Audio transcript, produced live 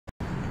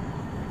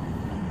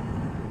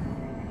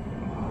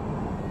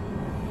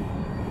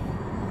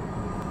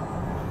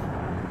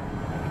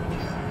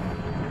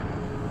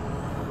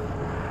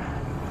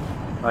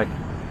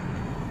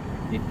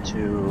Need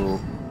to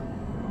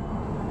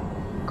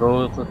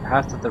go the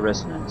path of the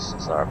resonance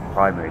as our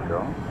primary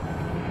goal.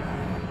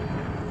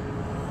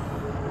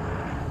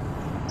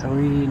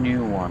 3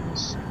 new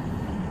ones.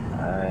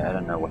 I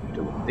don't know what to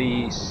do with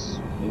these.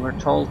 We were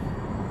told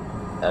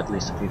at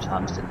least a few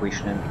times that we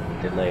shouldn't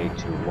delay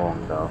too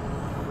long though.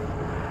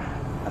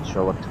 Not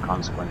sure what the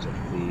consequence of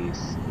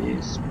these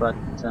is, but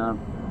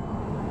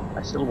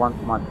I still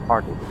want my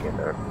party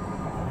together.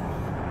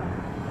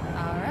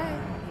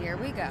 Alright, here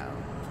we go.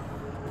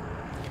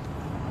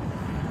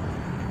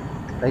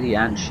 Lady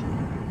Angie.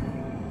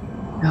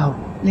 No,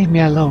 leave me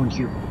alone,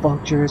 you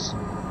vultures.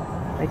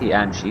 Lady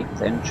Angie,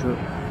 the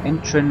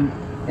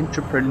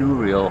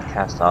entrepreneurial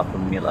cast-off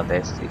from Mila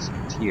Vestis,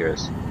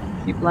 tears.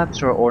 She flaps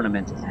her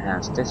ornamented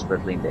hands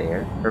desperately in the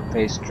air, her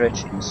face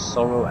stretched in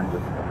sorrow and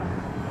regret.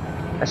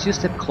 As you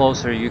step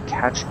closer, you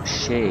catch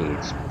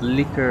shades,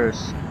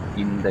 flickers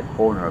in the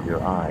corner of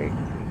your eye,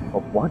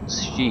 of what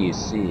she is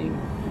seeing.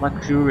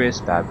 Luxurious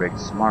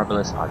fabrics,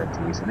 marvelous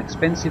oddities, and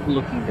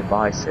expensive-looking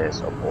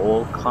devices of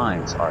all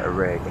kinds are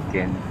arrayed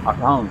again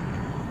around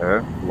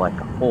her like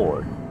a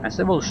horde, and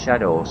several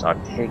shadows are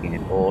taking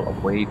it all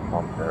away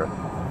from her.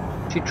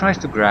 She tries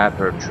to grab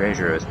her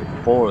treasures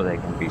before they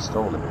can be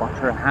stolen, but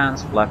her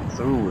hands flap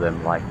through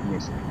them like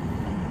mist.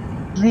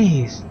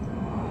 Please,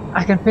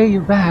 I can pay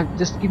you back,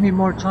 just give me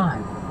more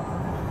time.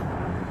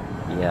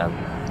 Yeah,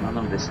 none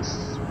of this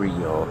is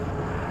real.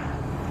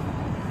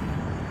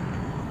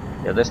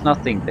 Yeah, there's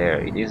nothing there,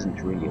 it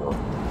isn't real.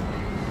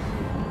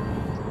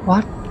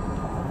 What?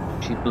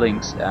 She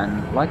blinks,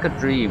 and like a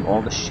dream,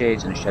 all the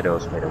shades and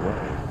shadows fade away.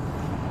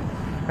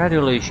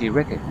 Gradually, she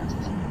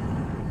recognizes him.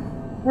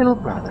 Little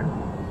brother?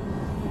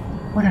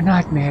 What a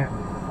nightmare.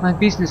 My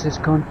business has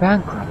gone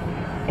bankrupt.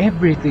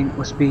 Everything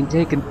was being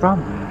taken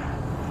from me.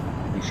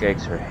 She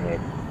shakes her head.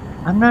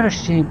 I'm not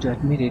ashamed to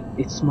admit it,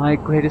 it's my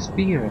greatest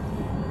fear.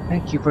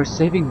 Thank you for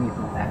saving me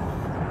from that.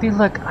 I feel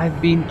like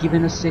I've been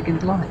given a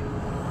second life.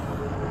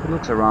 She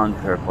looks around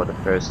her for the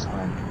first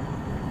time.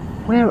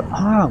 Where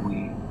are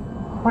we?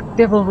 What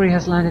devilry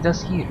has landed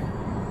us here?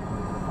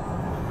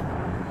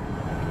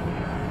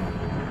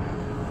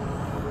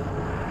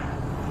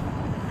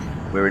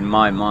 We're in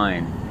my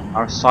mind.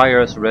 Our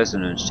sire's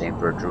resonance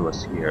chamber drew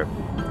us here.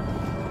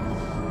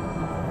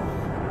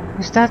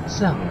 Is that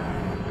so?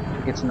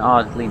 She gets an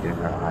odd glint in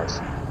her eyes.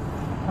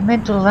 A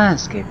mental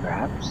landscape,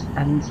 perhaps,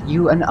 and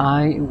you and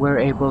I were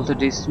able to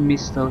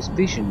dismiss those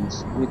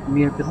visions with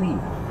mere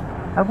belief.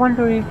 I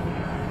wonder if...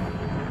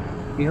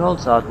 He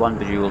holds out one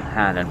bejeweled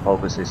hand and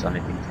focuses on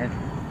it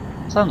intently.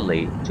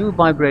 Suddenly, 2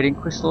 vibrating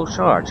crystal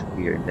shards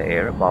appear in the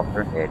air above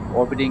her head,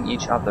 orbiting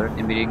each other,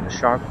 emitting a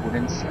sharp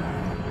wooden scent.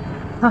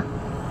 Huh,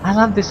 I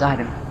love this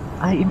item.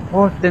 I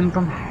import them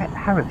from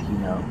Harith, you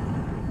know.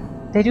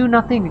 They do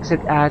nothing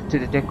except add to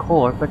the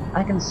decor, but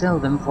I can sell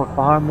them for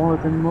far more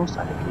than most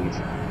oddities.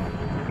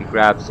 He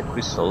grabs the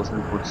crystals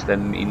and puts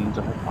them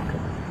into her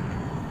pocket.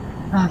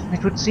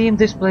 It would seem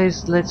this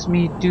place lets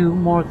me do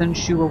more than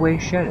shoo away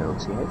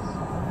shadows, yes?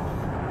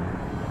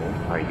 Okay,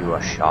 are you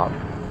a shop?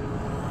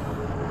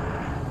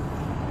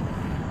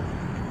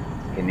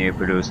 Can you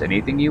produce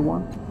anything you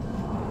want?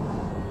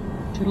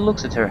 She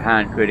looks at her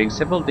hand, creating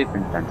several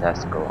different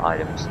fantastical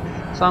items.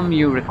 Some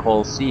you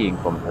recall seeing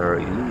from her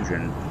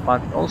illusion,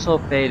 but also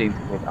failing to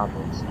get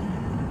others.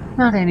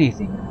 Not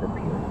anything, it would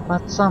appear,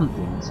 but some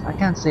things. I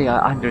can't say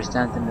I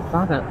understand the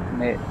methodology.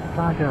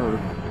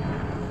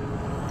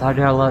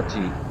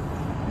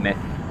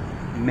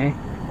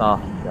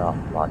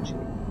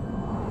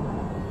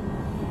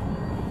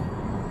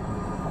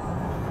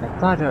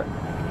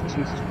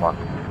 Jesus fuck.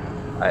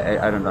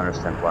 I don't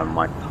understand why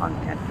my tongue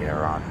can't get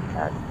around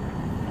that.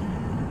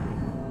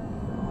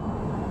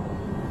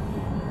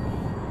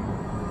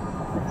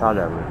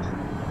 Methodology.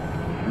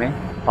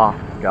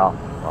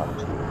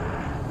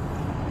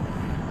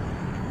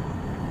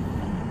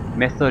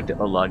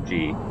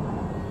 Methodology.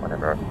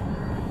 Whatever.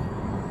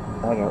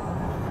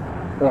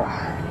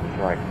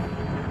 Right.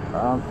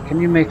 Can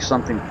you make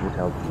something that would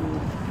help me?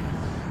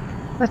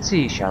 Let's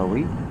see, shall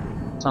we?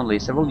 Suddenly,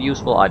 several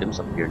useful items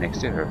appear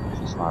next to her.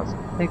 She smiles.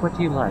 Take what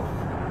you like.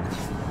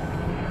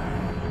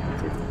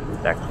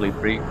 It's actually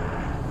free?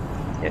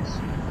 Yes,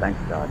 thank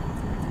God.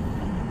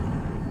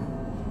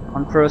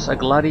 Confers a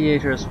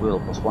gladiator's will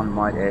plus 1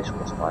 might edge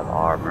plus 5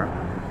 armor.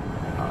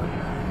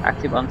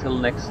 Active until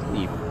next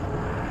sleep.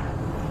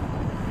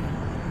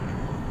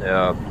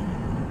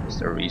 Is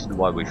there a reason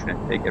why we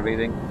shouldn't take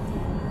everything?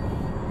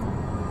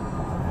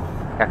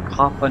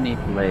 Cacophony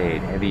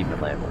blade, heavy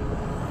melee weapon.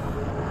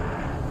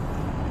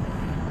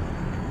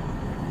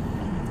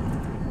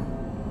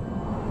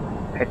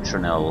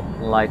 Petronel,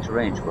 light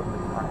range weapon,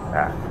 not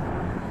bad.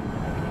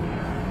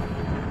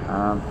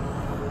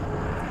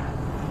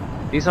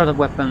 These are the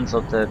weapons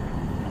of the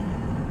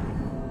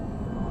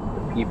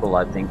people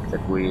I think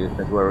that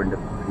were in the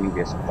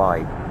previous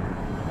fight.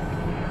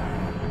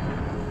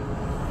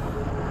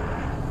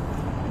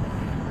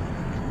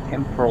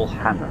 Temporal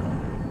hammer.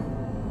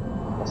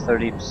 Plus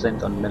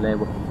 30% on melee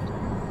weapon.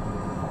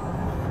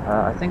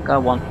 I think I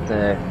want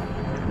the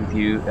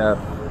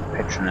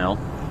Petronel.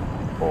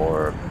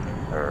 for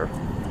her.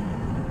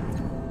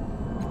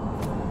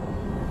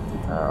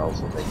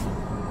 Also take,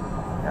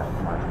 yeah,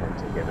 might as well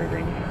take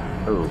everything.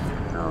 Oh,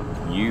 no,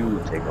 you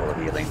take all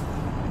the healing.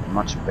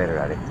 Much better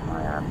at it than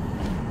I am.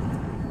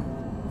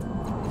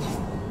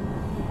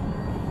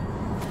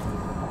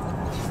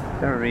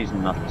 Is there a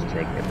reason not to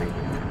take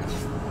everything?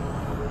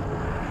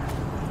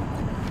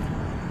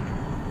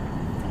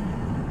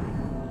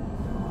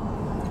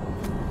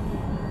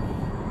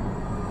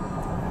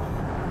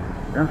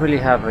 I don't really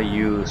have a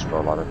use for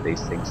a lot of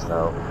these things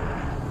though.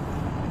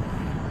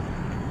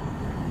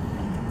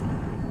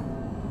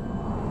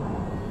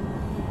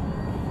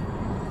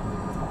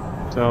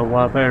 So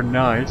while they're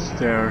nice,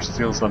 they're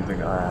still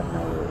something I have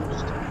no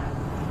use to.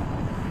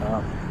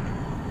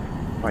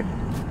 Right.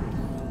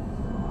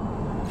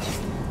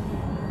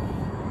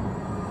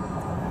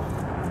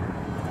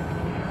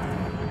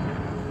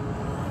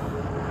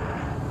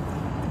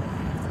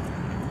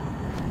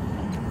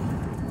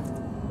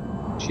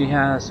 She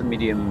has a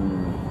medium.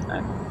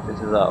 This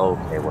is a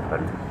okay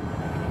weapon.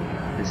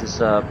 This is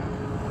a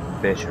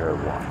better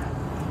one.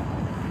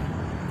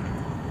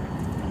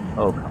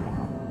 Oh, come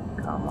on.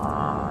 Come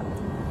on.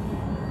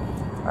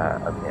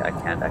 Okay, I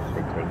can't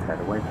actually take that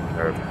away from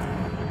her.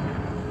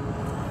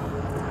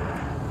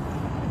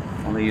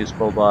 Only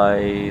useful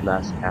by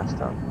last cast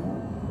out. No?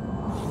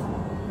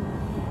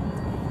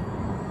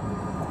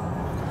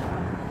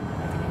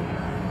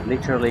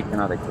 Literally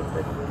cannot equip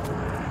it.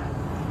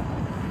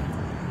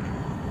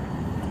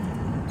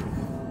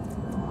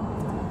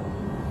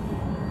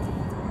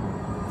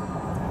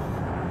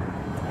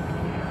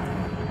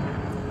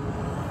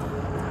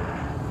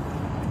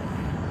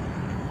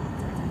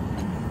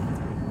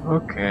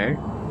 Okay.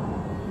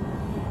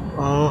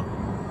 Oh.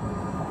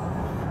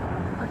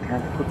 I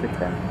can't equip it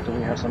then. Do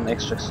we have some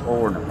extra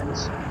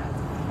ornaments?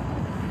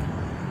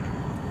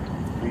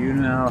 Do you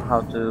know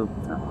how to...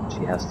 No,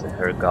 she has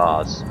her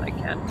gods. I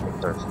can't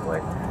take those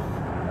away.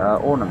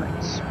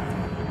 Ornaments.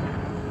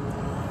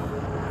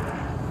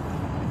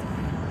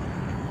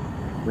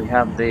 We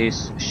have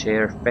these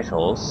sheer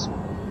petals.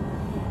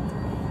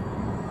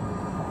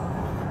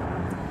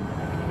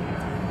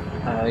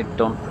 I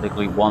don't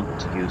particularly want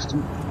to use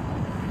them.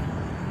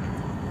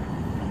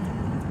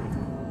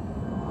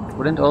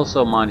 Wouldn't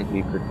also mind if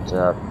we could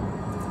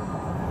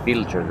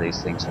filter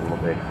these things a little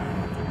bit.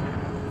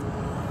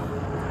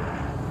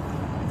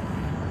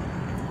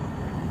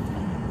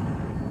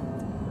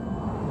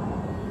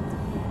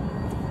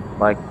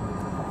 Like,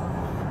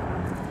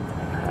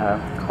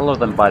 color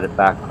them by the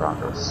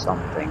background or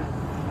something.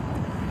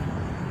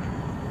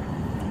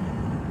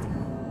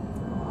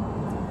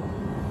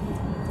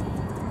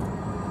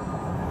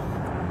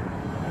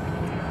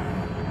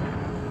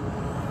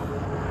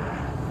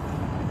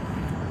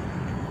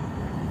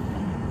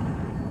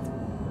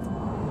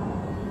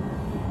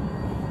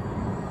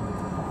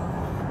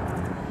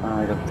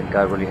 I don't think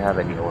I really have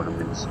any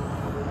ornaments.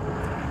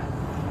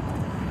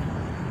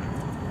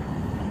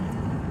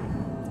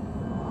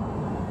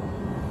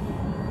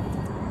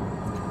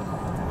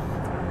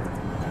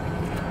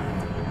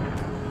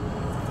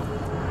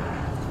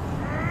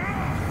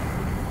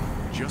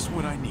 Just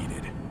what I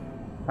needed.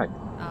 Right.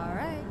 All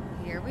right,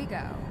 here we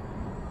go.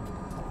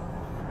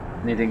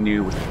 Anything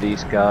new with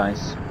these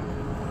guys?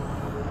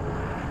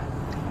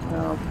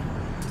 No.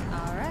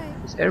 All right.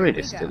 Is here Erid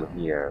we is still go.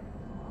 here?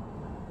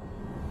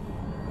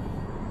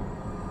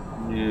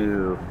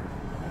 No.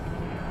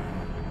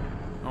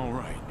 All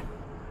right.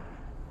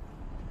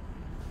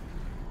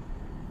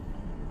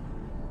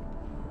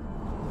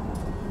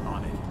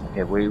 On it.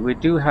 Okay, we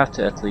do have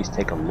to at least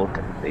take a look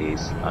at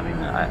these. I mean,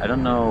 I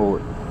don't know.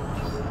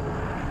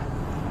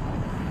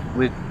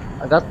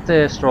 I got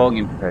the strong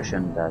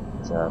impression that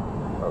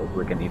well,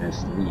 we can even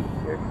sleep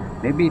here.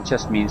 Maybe it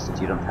just means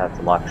that you don't have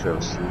the luxury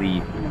of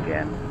sleeping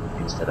again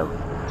instead of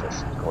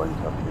just going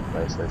to a few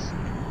places.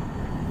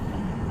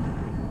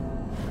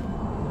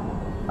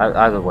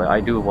 Either way,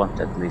 I do want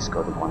to at least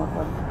go to one of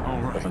them.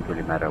 All right. Doesn't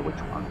really matter which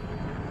one.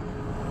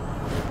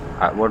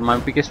 What my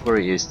biggest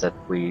worry is that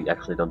we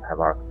actually don't have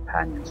our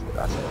companions with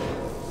us.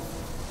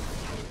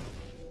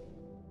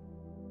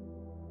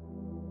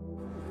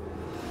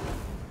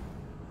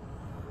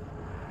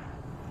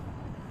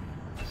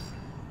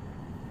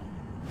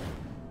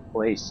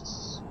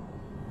 Oasis.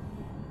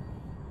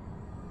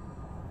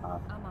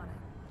 I'm on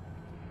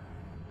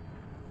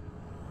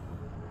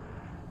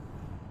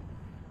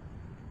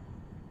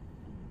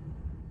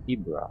it.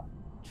 Ibra.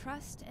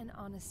 Trust and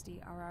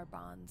honesty are our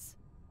bonds.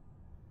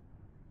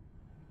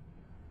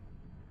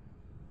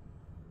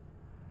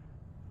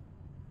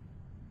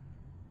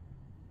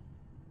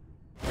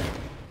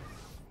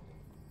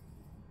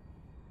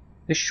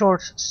 The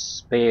short,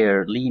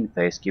 spare,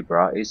 lean-faced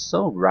Gibra is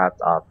so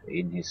wrapped up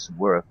in his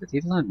work that he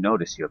doesn't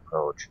notice you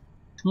approach.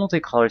 His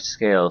multicolored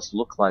scales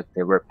look like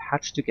they were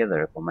patched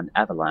together from an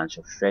avalanche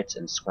of shreds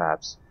and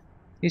scraps.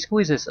 He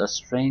squeezes a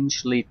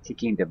strangely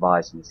ticking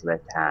device in his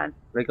left hand,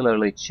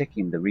 regularly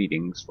checking the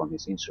readings from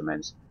his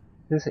instruments.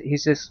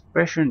 His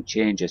expression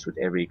changes with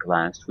every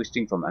glance,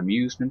 twisting from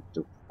amusement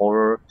to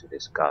horror to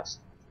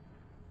disgust.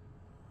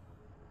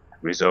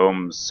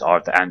 Rhizomes are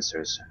the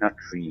answers, not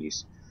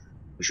trees.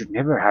 We should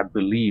never have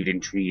believed in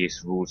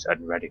trees, roots,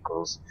 and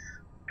radicals.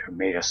 They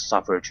made us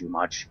suffer too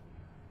much.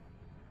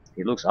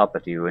 He looks up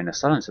at you in a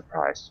sudden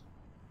surprise.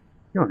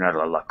 You're not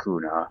a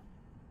lacuna.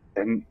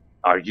 Then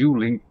are you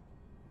linked,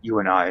 you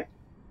and I,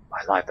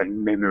 by life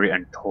and memory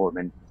and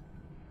torment?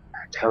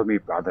 Tell me,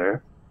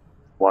 brother,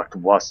 what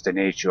was the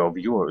nature of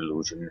your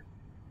illusion?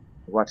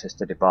 He watches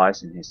the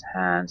device in his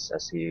hands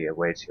as he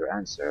awaits your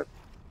answer.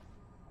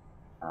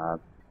 Uh,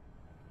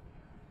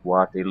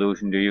 what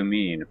illusion do you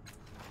mean?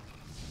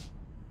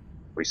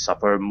 We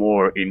suffer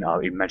more in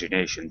our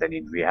imagination than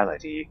in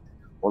reality.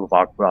 All of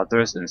our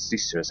brothers and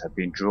sisters have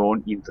been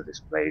drawn into this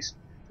place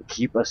to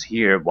keep us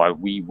here while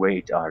we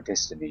wait our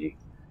destiny.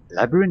 The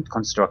labyrinth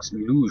constructs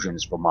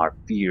illusions from our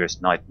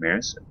fears,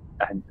 nightmares,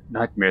 and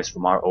nightmares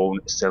from our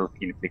own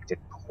self-inflicted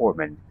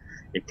torment.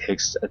 It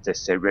takes the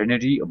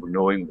serenity of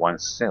knowing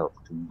oneself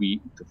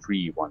to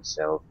free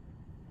oneself.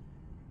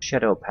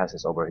 Shadow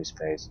passes over his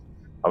face.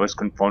 I was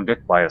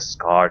confronted by a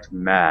scarred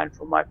man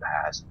from my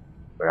past.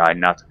 Were I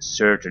not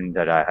certain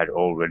that I had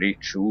already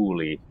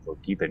truly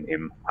forgiven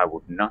him, I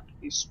would not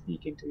be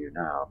speaking to you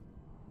now.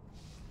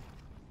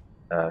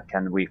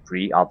 Can we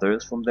free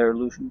others from their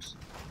illusions?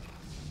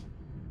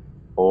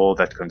 All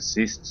that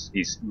consists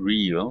is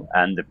real,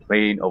 and the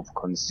plane of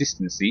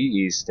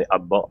consistency is the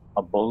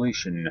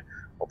abolition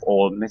of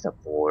all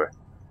metaphor.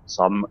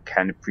 Some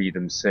can free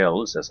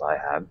themselves, as I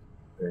have.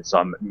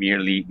 Some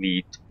merely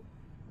need to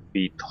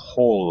be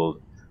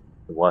told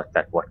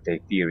that what they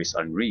fear is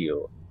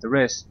unreal. The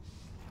rest.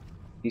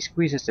 He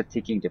squeezes the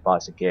ticking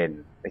device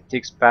again. It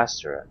ticks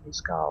faster and he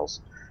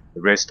scowls.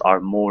 The rest are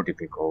more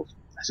difficult.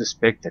 I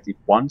suspect that if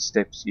one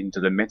steps into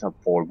the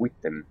metaphor with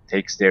them,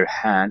 takes their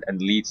hand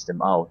and leads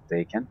them out,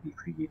 they can be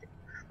freed.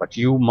 But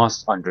you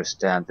must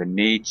understand the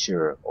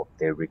nature of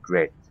their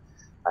regret.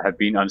 I have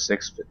been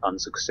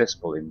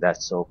unsuccessful in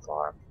that so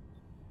far.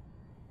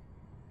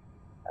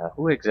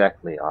 Who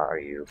exactly are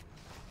you?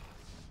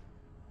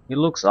 He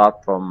looks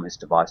up from his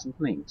device and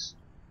blinks.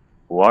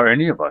 Who are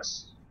any of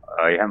us?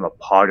 I am a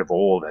part of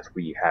all that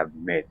we have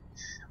met.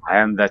 I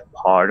am that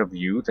part of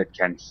you that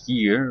can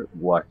hear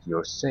what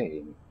you're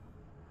saying.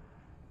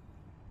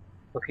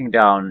 Looking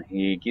down,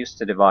 he gives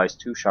the device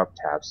 2 sharp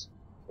taps.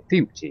 It's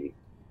empty,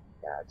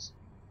 he adds.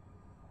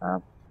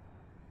 Are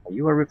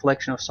you a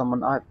reflection of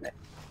someone I've met?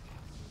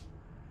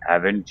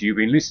 Haven't you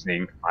been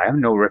listening? I am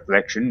no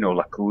reflection, no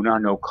lacuna,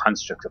 no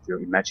construct of your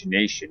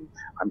imagination.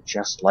 I'm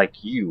just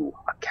like you,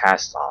 a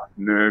cast-off,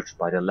 merged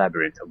by the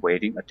labyrinth,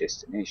 awaiting a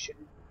destination.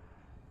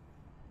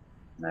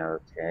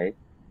 Okay.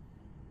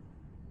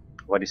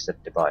 What is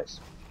that device?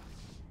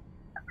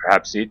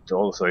 Perhaps it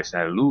also is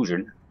an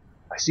illusion.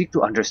 I seek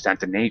to understand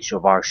the nature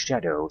of our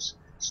shadows.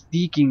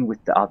 Speaking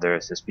with the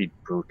others has been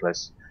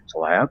fruitless,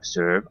 so I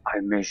observe, I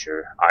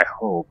measure, I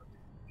hope.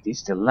 It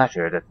is the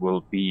latter that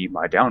will be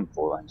my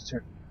downfall, I'm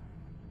certain.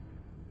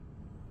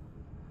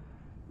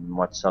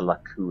 What's a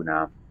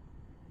lacuna?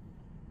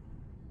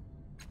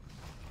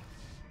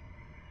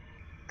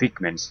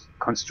 Figments,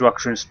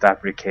 constructions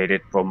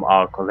fabricated from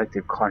our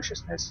collective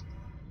consciousness.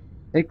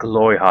 Take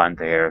Loihan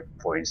there,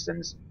 for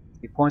instance.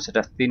 He points at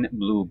a thin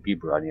blue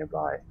Gibra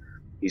nearby.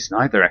 He's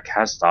neither a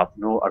cast-off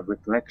nor a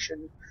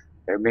reflection.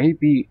 There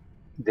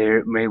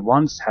may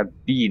once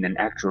have been an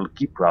actual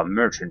Gibra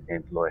merchant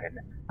named Loihan.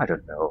 I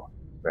don't know.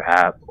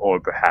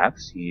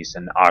 Perhaps he's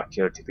an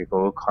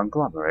archetypical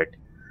conglomerate.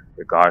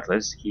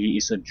 Regardless, he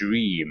is a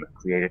dream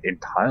created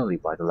entirely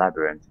by the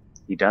labyrinth.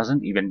 He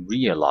doesn't even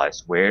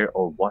realize where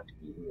or what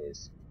he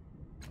is.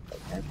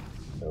 Okay,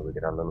 so we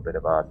get a little bit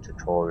of a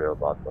tutorial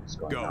about what's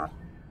going Go. on.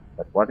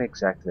 But what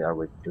exactly are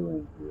we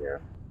doing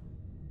here?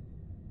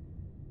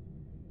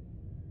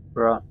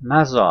 Bruh,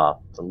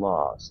 Mazov, the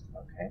Lost,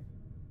 okay?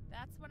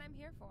 That's what I'm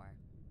here for.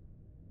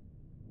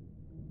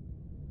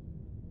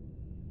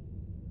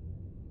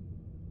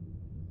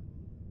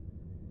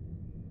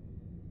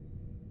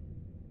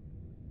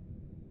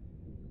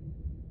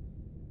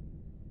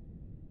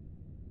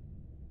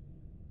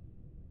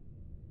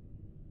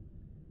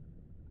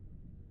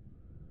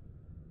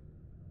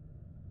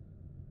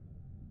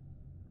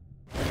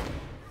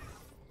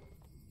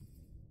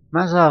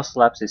 Mazov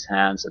slaps his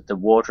hands at the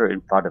water in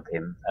front of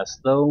him, as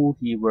though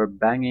he were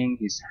banging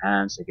his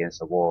hands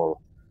against a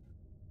wall.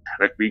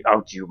 Let me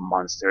out, you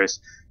monsters!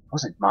 It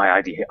wasn't my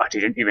idea. I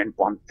didn't even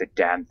want the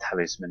damn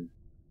talisman.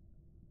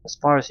 As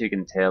far as you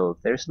can tell,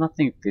 there's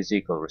nothing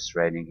physical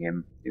restraining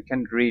him. You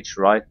can reach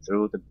right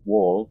through the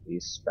wall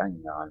he's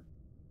banging on.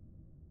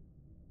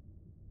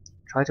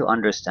 Try to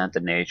understand the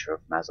nature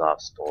of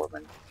Mazov's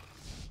torment.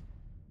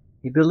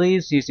 He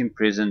believes he's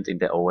imprisoned in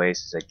the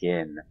oasis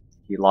again,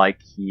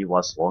 like he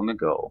was long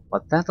ago,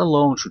 but that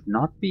alone should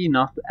not be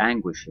enough to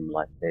anguish him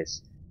like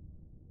this.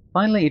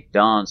 Finally it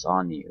dawns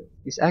on you.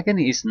 His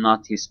agony is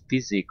not his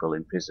physical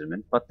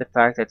imprisonment, but the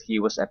fact that he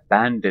was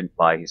abandoned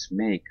by his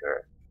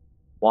maker.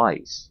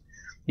 Twice.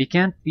 He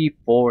can't be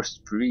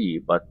forced free,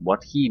 but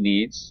what he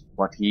needs,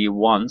 what he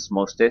wants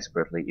most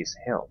desperately is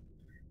help.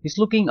 He's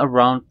looking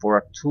around for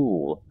a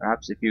tool.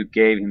 Perhaps if you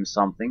gave him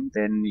something,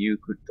 then you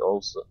could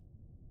also...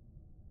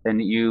 then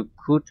you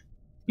could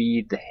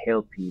be the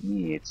help he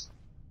needs.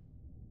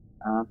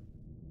 Uh,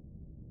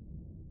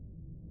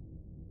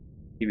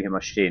 give him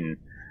a shin.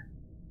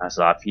 As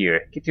up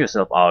here, get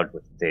yourself out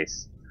with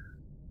this.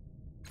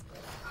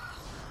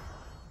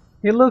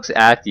 He looks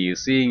at you,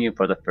 seeing you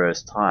for the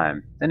first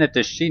time, then at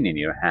the shin in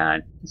your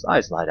hand. His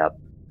eyes light up.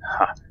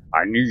 Ha!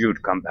 I knew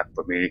you'd come back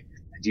for me.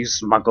 And you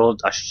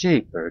smuggled a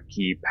shaper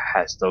key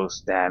past those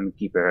damn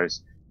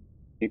keepers.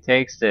 He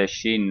takes the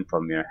shin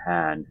from your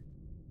hand.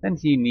 Then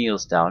he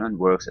kneels down and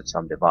works at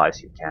some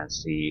device you can't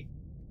see.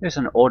 There's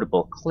an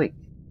audible click.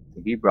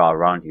 The vibra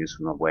around you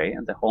swim away,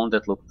 and the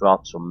haunted look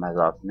drops from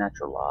Mazar's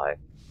natural eye.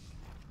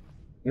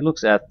 He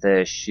looks at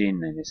the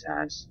shin in his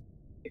hands.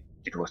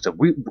 It was a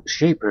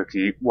shaper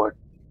key. What?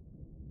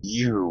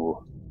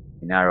 You?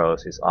 He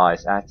narrows his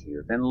eyes at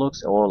you, then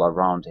looks all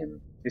around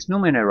him. His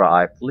Numenera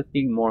eye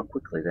flipping more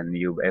quickly than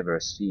you've ever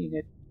seen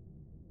it.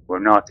 We're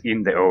not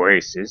in the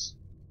oasis.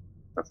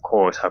 Of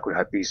course, how could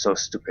I be so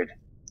stupid?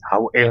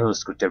 How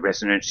else could the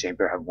resonance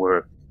chamber have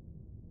worked?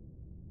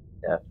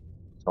 Yeah,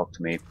 talk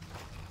to me.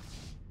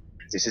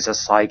 This is a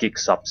psychic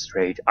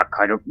substrate, a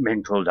kind of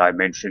mental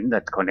dimension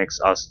that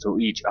connects us to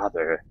each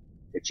other.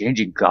 The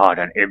changing God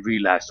and every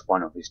last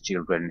one of his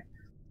children.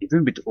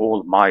 Even with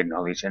all my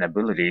knowledge and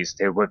abilities,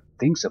 there were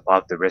things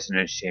about the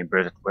resonance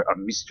chamber that were a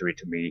mystery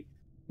to me.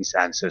 This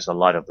answers a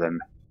lot of them.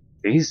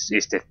 This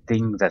is the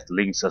thing that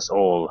links us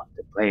all,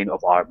 the plane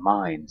of our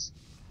minds.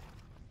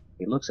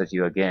 He looks at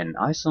you again,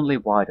 eyes suddenly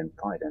wide and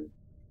frightened.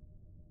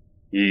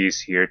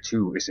 He's here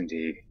too, isn't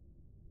he?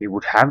 He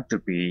would have to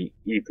be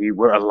if he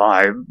were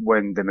alive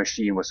when the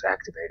machine was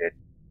activated.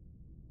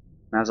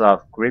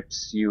 Nazov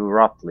grips you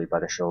roughly by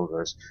the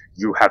shoulders.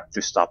 You have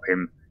to stop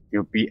him.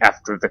 He'll be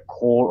after the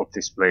core of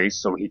this place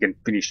so he can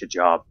finish the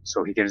job,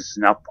 so he can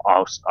snuff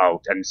us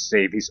out and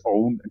save his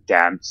own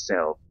damned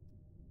self.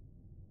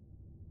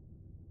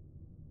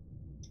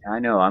 I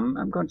know,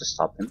 I'm going to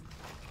stop him.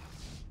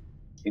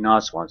 He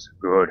nods once.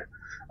 Good.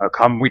 I'll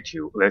come with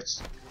you.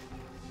 Let's...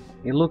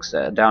 He looks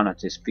down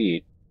at his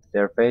feet.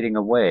 They're fading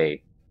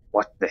away.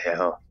 What the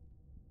hell?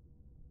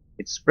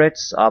 It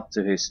spreads up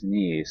to his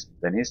knees,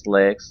 then his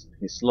legs.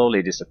 He's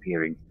slowly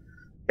disappearing.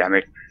 Damn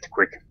it.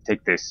 Quick,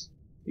 take this.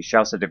 He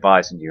shoves a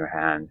device into your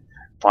hand.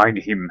 Find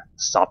him.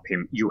 Stop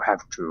him. You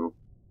have to.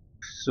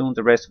 Soon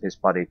the rest of his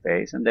body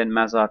fades, and then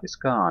Mazak is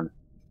gone.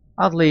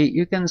 Oddly,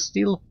 you can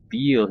still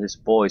feel his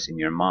voice in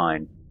your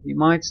mind. He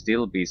might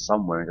still be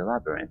somewhere in the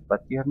labyrinth,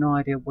 but you have no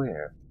idea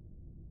where.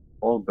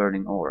 All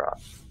burning aura.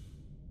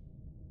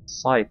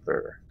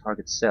 Cipher.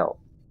 Target self.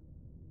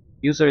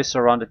 User is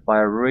surrounded by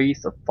a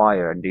wreath of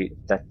fire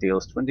that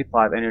deals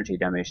 25 energy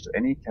damage to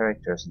any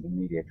characters in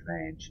immediate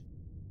range.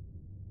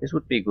 This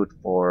would be good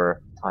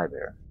for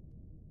Tiber.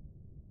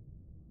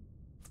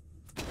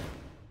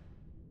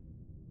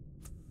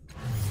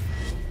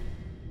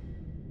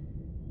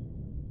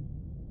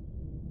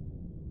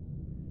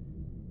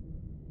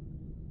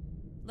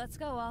 Let's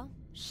go all.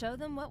 Show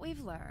them what we've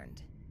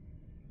learned.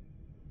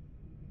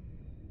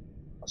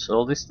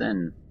 So this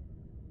then.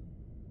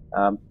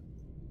 I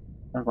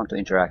don't want to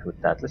interact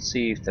with that. Let's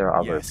see if there are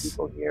other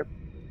people here.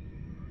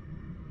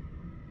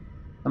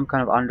 Some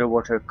kind of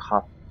underwater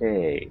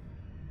cafe.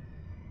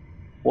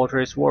 Water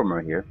is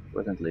warmer here,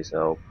 pleasantly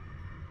so.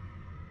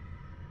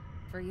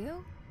 For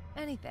you?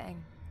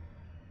 Anything.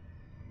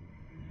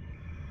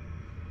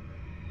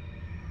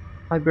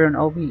 Hibern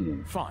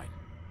Alvin. Fine.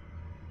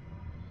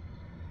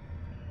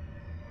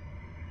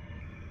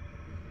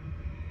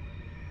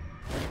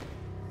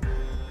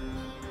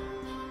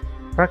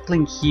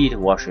 Crackling heat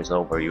washes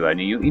over you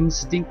and you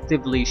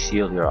instinctively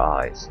shield your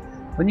eyes.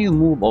 When you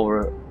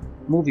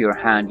move your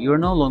hand, you are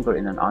no longer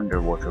in an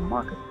underwater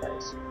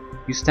marketplace.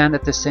 You stand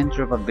at the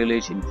center of a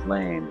village in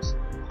flames.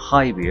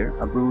 Hybir,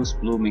 a bruise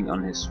blooming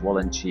on his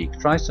swollen cheek,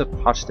 tries to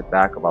touch the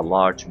back of a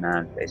large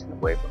man facing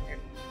away from him.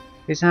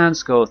 His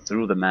hands go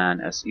through the man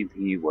as if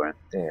he weren't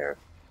there.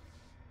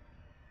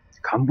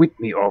 Come with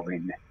me,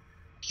 Ovin.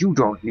 You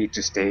don't need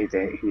to stay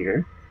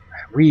here.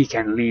 We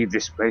can leave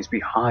this place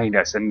behind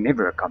us and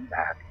never come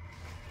back.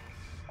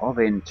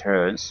 Ovin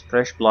turns,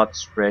 fresh blood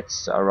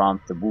spreads around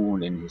the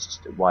wound in his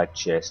white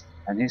chest,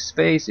 and his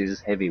face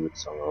is heavy with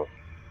sorrow.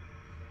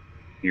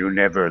 You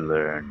never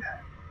learned.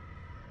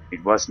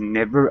 It was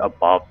never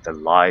about the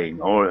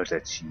lying or the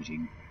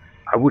cheating.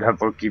 I would have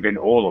forgiven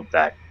all of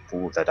that,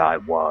 fool that I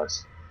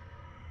was.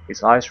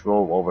 His eyes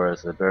roll over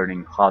the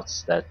burning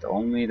huts that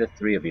only the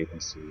three of you can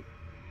see.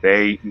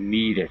 They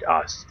needed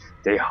us.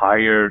 They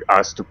hired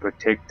us to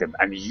protect them,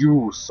 and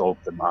you sold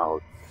them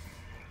out.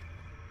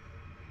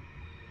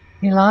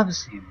 He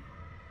loves him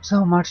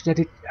so much that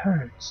it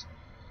hurts.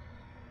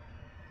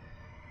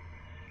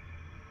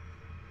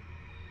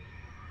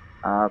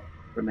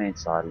 Remain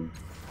silent.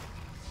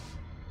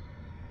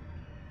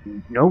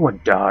 No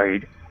one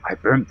died. I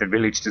burned the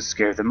village to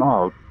scare them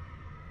out.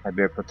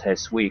 Hybir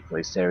protests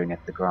weakly, staring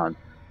at the ground.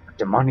 But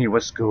the money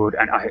was good,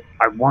 and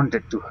I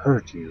wanted to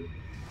hurt you.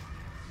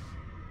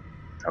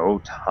 Oh,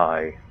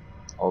 Ty,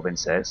 Ovin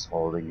says,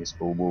 holding his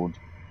full wound.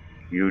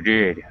 You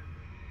did.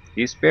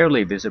 He is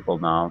barely visible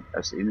now,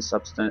 as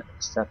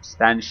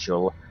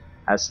insubstantial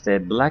as the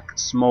black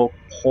smoke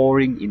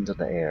pouring into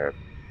the air.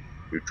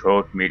 You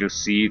taught me to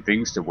see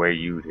things the way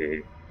you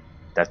did,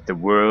 that the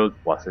world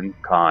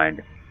wasn't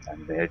kind,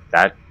 and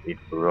that it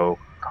broke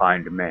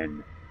kind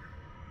men.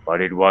 But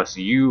it was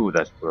you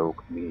that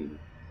broke me.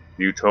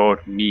 You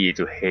taught me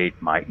to hate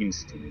my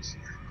instincts, to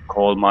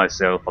call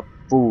myself a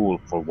fool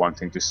for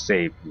wanting to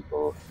save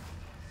people.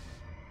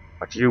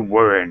 But you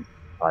weren't.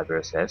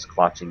 Tiber says,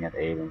 clutching at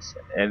Evine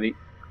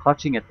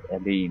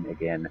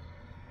again.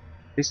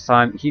 This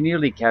time he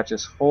nearly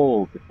catches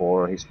hold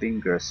before his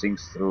finger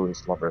sinks through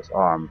his lover's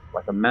arm,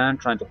 like a man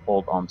trying to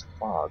hold on to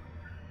fog.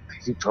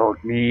 You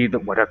taught me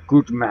that what a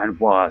good man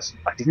was.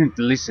 I didn't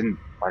listen,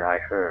 but I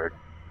heard.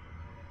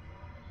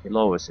 He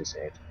lowers his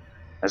head.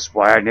 That's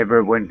why I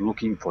never went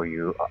looking for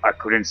you. I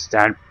couldn't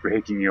stand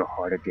breaking your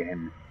heart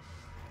again.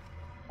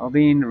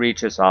 Alvin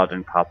reaches out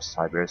and cups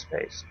Tiber's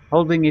face,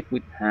 holding it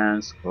with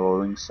hands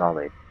growing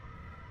solid.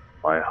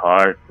 My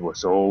heart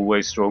was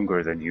always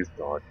stronger than you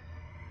thought.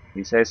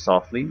 He says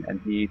softly, and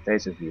he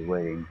faces you,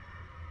 waiting.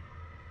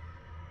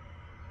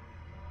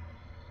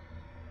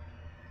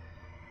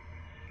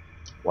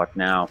 What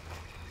now?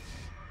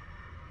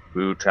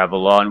 We'll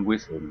travel on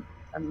with him,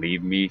 and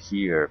leave me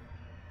here.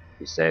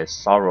 He says,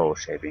 sorrow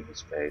shaping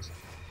his face.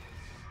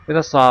 With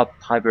a sob,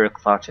 Tiber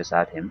clutches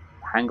at him,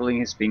 tangling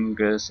his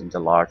fingers in the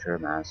larger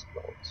man's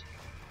clothes.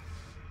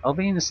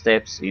 Alvin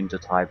steps into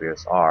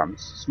Tiber's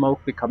arms,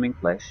 smoke becoming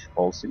flesh,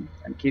 holds him,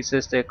 and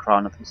kisses the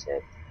crown of his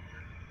head.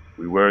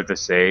 We were the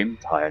same,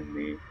 Ty and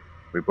me.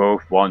 We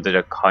both wanted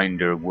a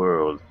kinder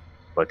world,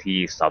 but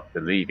he stopped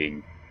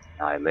believing,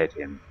 and I let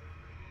him.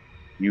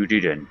 You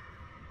didn't.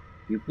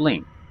 You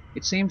blink.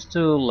 It seems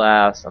to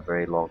last a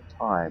very long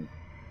time.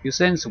 You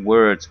sense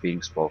words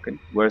being spoken,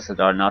 words that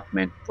are not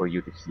meant for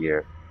you to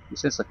hear. You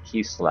sense a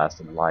kiss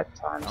lasting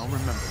lifetimes. I'll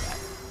remember that.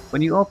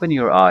 When you open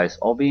your eyes,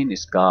 Alvin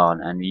is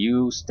gone, and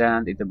you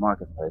stand in the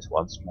marketplace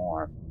once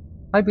more.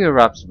 Tiber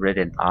wraps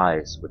reddened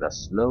eyes with a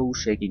slow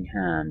shaking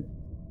hand.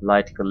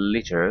 Light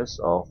glitters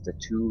off the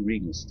two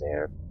rings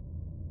there.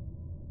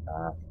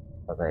 Are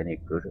they any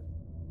good?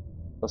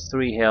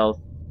 +3 health,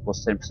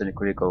 +10%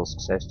 critical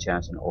success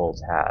chance on all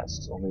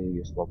tasks. Only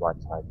useful by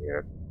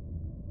Tiber.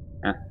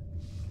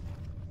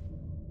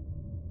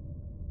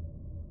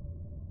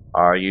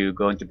 Are you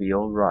going to be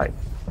alright?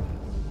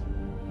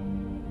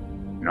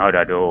 Not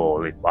at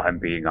all, if I'm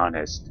being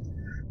honest.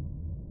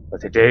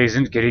 But the day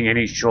isn't getting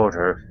any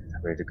shorter.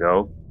 Ready to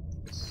go?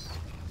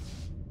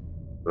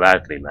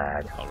 Gladly,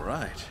 lad.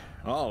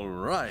 All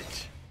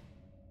right.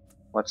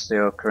 What's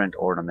your current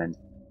ornament?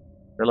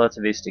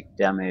 Relativistic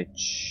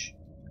damage,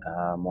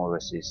 more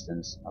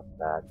resistance, not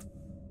bad.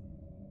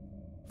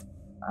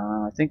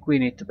 I think we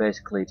need to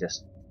basically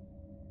just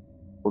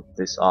put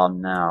this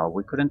on now.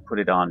 We couldn't put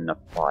it on in a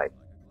fight.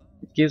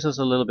 It gives us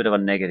a little bit of a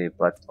negative,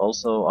 but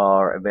also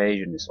our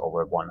evasion is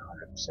over 100%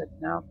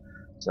 now.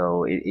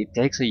 So it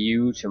takes a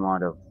huge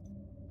amount of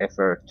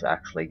effort to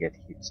actually get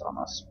hits on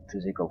us,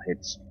 physical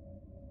hits.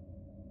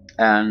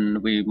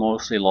 And we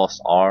mostly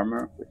lost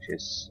armor, which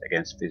is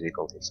against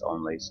physical hits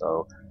only,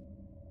 so...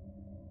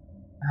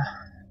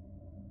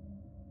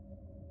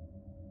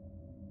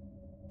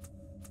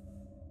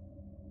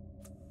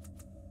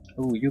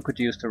 Ooh, you could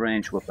use the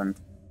range weapon.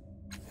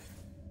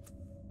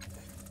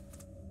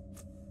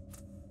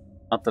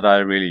 Not that I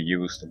really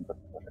used them, but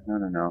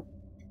no.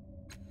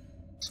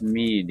 It's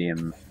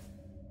medium.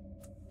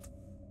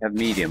 You have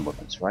medium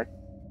weapons, right?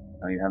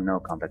 No, you have no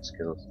combat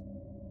skills.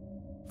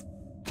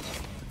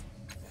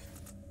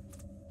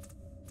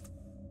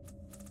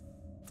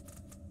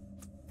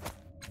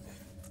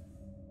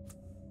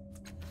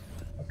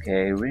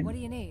 Okay, Rin. What do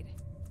you need?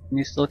 Can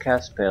you still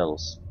cast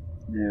spells?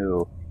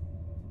 No.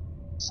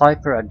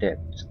 Cipher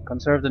Adept.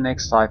 Conserve the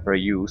next cipher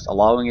used,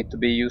 allowing it to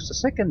be used a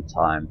second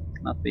time.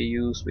 Cannot be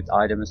used with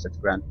items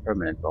that grant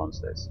permanent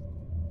bonuses.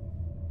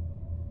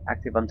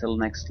 Active until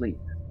next sleep.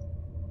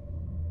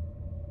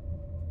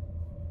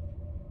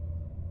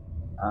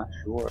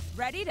 Sure.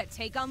 Ready to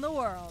take on the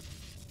world.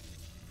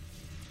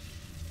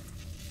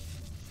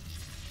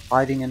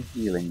 Hiding and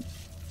healing.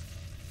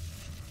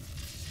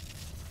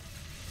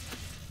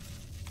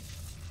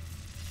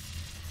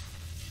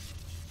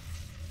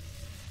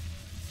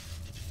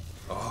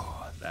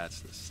 Oh,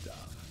 that's the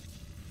stuff.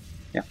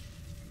 Yeah.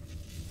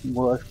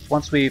 Well,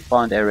 once we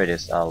find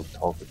Eridis, I'll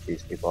talk with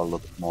these people a little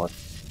bit more.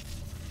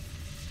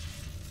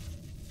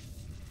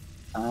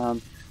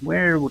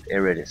 Where would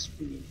Eridis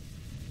be?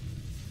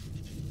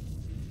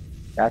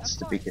 That's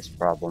the biggest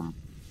problem.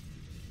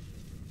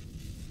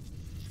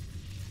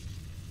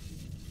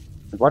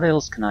 What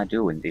else can I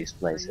do in these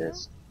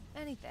places?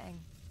 Anything.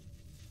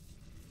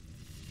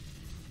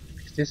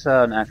 Is this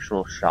an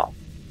actual shop?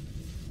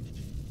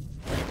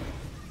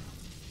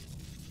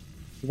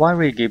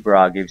 Wiry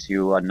Gibra gives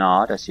you a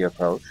nod as you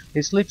approach,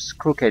 his lips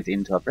crooked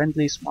into a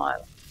friendly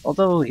smile.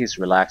 Although his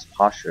relaxed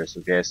posture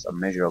suggests a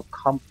measure of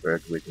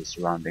comfort with his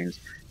surroundings,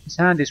 his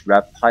hand is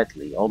wrapped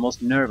tightly,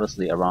 almost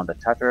nervously around a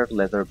tattered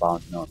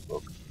leather-bound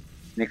notebook.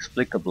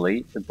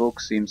 Inexplicably, the book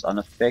seems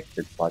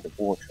unaffected by the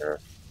water.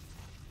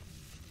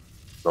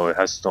 Though it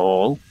has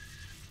stalled,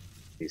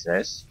 he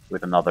says,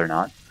 with another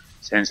nod.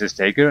 Census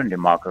taker and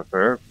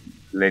demographer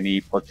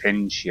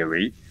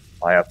plenipotentiary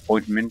by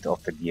appointment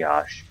of the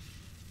Giash.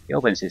 He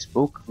opens his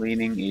book,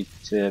 leaning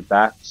it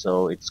back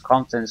so its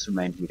contents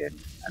remain hidden,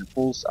 and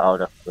pulls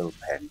out a quill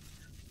pen.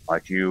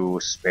 Might you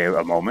spare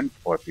a moment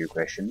for a few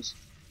questions?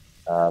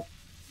 Uh,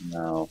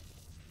 no.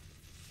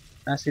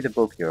 I see the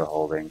book you're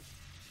holding.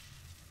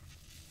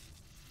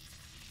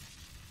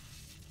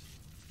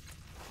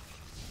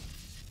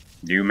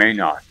 You may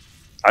not.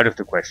 Out of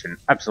the question.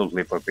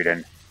 Absolutely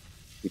forbidden.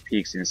 He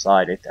peeks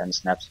inside it and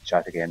snaps it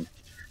shut again.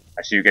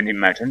 As you can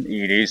imagine,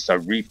 it is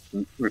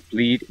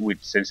replete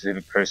with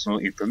sensitive personal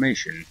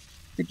information.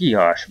 The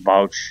Giash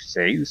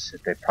vouchsafes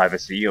the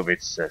privacy of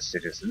its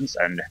citizens,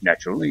 and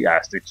naturally,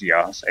 as the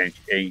Gia's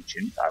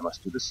ancient, I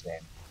must do the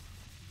same.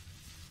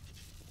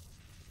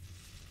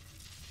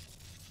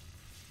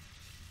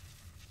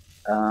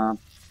 Uh,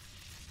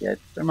 yeah,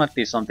 there might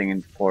be something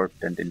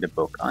important in the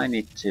book. I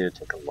need to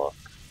take a look.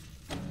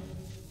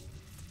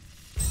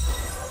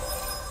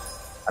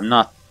 I'm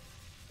not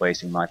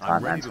wasting my I'm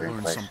time ready to answering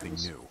learn something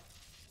questions. new.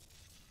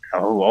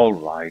 Oh, all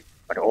right,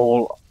 but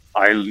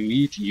I'll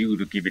need you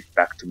to give it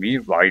back to me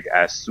right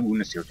as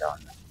soon as you're done.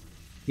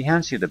 He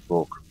hands you the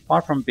book.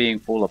 Far from being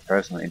full of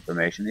personal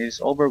information, it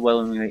is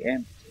overwhelmingly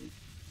empty.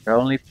 There are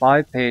only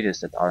 5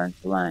 pages that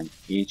aren't blank.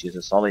 Each is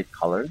a solid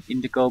color: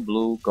 indigo,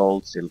 blue,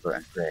 gold, silver,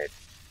 and red.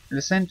 In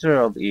the center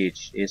of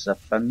each is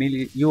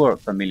your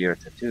familiar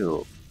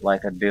tattoo,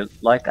 like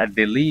a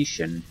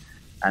deletion,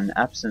 an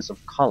absence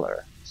of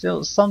color.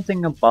 Still,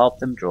 something about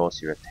them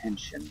draws your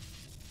attention.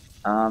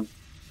 Um,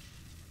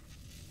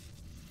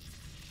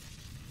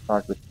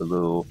 Start with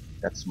blue.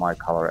 That's my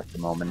color at the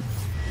moment.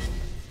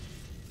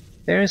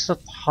 There is a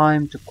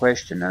time to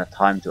question and a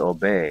time to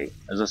obey.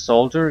 As a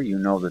soldier, you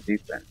know the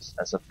difference.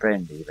 As a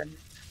friend, even.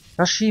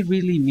 Does she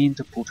really mean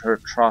to put her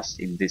trust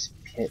in this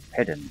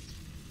pedant?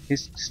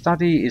 His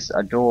study is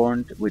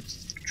adorned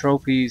with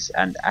trophies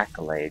and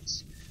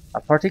accolades.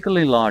 A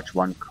particularly large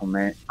one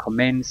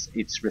commends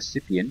its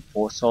recipient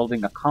for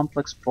solving a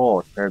complex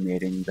fraud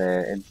permeating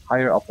the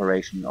entire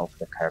operation of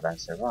the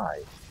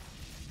caravanserai.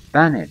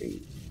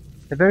 Vanity.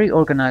 The very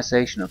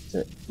organization of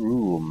the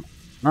room,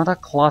 not a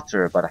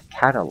clutter but a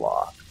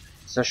catalog,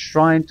 is a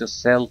shrine to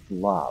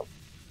self-love.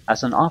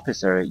 As an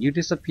officer, you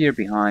disappear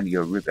behind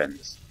your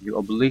ribbons. You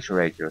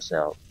obliterate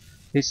yourself.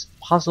 This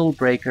puzzle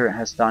breaker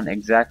has done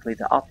exactly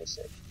the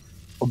opposite.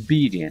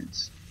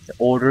 Obedience. The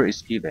order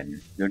is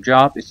given. Your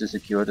job is to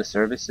secure the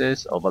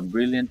services of a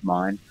brilliant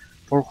mind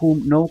for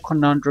whom no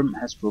conundrum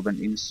has proven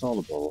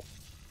insoluble.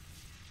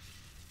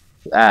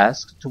 To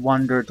ask, to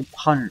wonder, to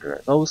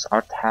ponder, those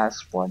are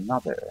tasks for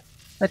another.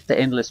 Let the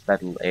endless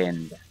battle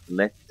end.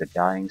 Let the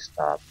dying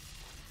stop.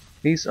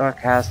 These are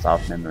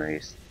cast-off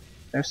memories.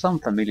 There's some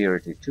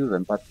familiarity to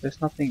them, but there's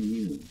nothing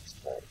new in this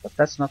place. But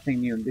that's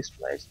nothing new in this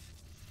place.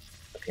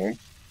 Okay.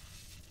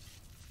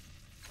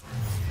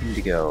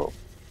 Indigo.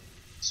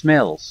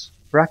 Smells.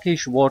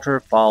 Brackish water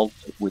fouled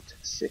with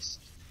cyst.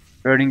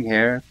 Burning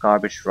hair,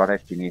 garbage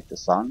rotted beneath the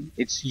sun.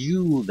 It's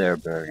you they're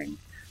burning.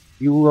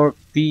 Your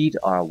feet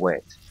are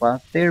wet,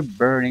 but they're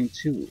burning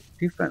too,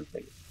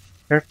 differently.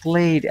 They're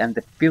flayed and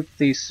the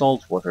filthy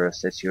salt water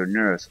sets your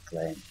nerves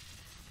aflame.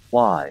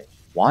 Why?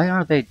 Why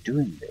are they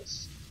doing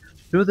this?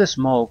 Through the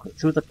smoke,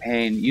 through the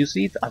pain, you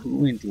see a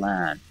ruined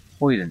land,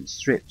 poisoned,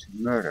 stripped,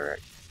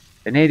 murdered.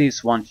 The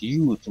natives want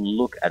you to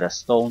look at a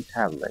stone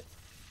tablet.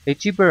 They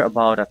gibber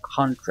about a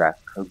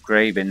contract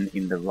graven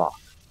in the rock,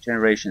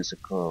 generations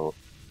ago,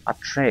 a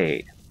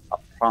trade, a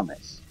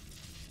promise.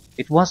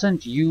 It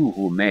wasn't you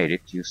who made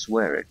it, you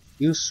swear it.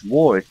 You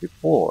swore it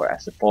before,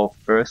 as the folk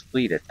first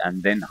pleaded,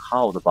 and then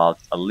howled about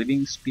a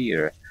living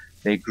spear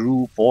they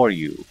grew for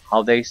you,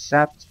 how they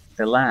sapped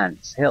the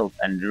land's health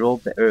and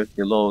drove the earth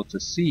below to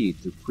sea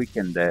to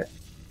quicken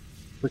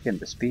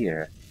the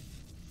spear.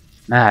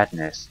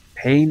 Madness,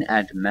 pain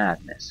and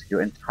madness,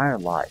 your entire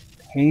life,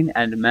 pain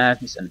and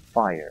madness and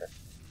fire.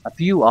 A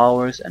few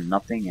hours and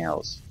nothing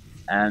else,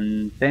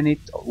 and then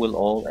it will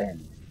all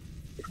end.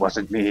 It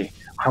wasn't me.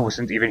 I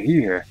wasn't even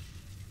here.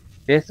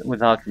 Death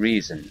without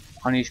reason,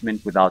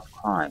 punishment without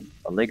crime,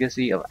 a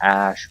legacy of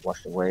ash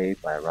washed away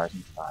by a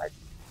rising tide.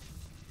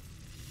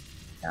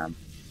 Um,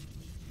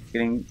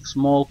 Getting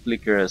small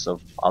flickers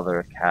of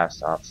other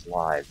cast-offs'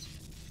 lives.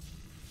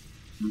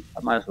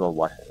 I might as well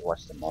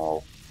watch them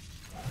all.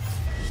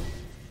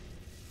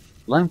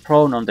 Lying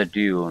prone on the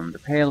dune, the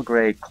pale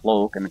grey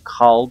cloak and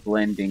cowl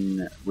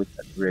blending with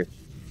the drift.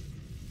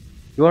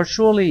 You are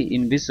surely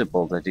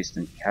invisible to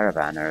distant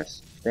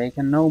caravanners. They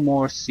can no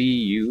more see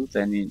you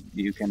than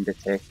you can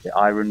detect the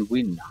iron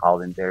wind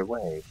howling their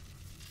way.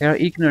 They are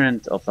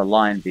ignorant of the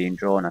line being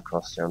drawn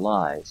across their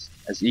lives,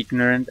 as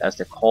ignorant as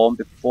the calm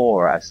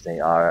before as they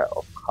are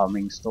of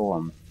coming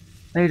storm.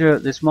 Later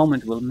this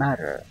moment will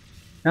matter,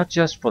 not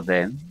just for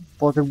them,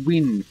 for the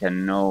wind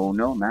can know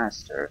no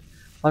master,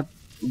 but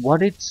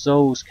what it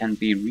sows can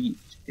be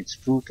reaped, its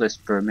fruits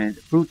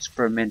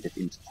fermented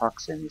into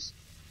toxins.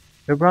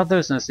 Your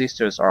brothers and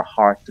sisters are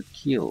hard to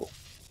kill.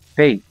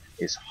 Faith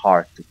is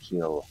hard to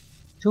kill.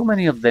 Too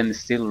many of them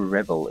still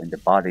revel in the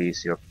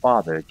bodies your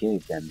father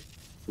gave them,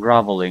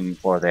 groveling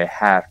for the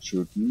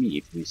half-chewed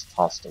meat he's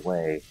tossed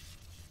away.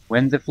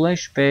 When the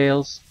flesh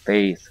fails,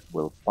 faith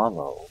will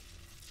follow.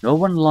 No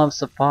one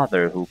loves a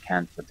father who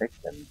can't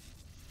protect them.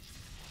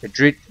 The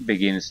drift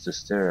begins to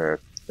stir,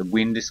 the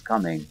wind is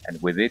coming,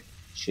 and with it,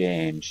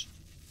 change.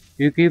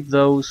 You give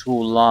those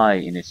who lie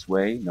in its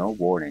way no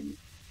warning.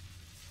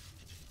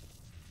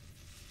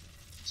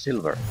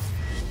 Silver.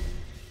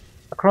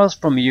 Across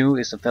from you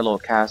is a fellow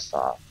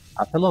caster,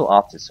 a fellow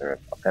officer,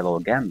 a fellow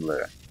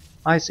gambler.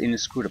 Eyes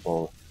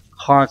inscrutable,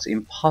 cards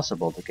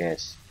impossible to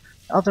guess.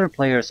 The other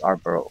players are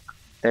broke.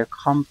 Their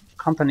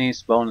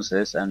company's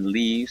bonuses and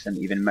leaves and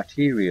even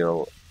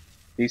material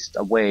hissed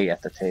away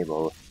at the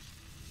table.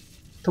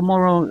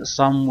 Tomorrow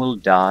some will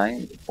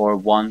die for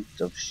want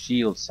of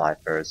shield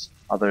ciphers,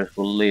 others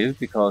will live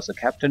because the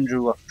captain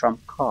drew a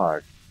trump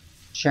card.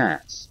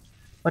 Chance.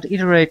 But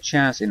iterate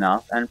chance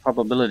enough and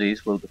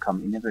probabilities will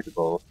become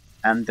inevitable,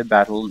 and the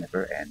battle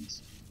never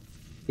ends.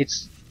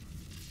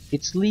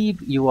 It's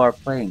leave you are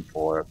playing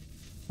for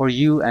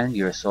you and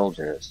your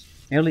soldiers.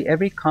 Nearly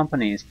every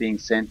company is being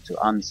sent to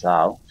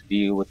Ansau to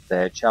deal with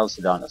the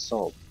Chalcedon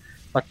assault,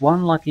 but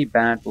one lucky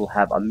band will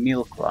have a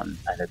milk run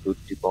and a good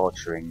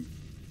debauchering.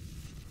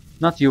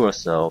 Not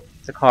yours though.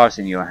 The cards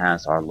in your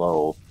hands are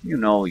low. You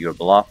know your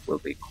bluff will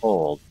be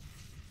called.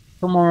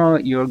 Tomorrow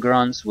your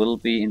grunts will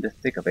be in the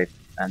thick of it,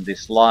 and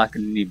this luck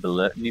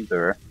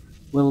nibber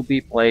will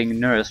be playing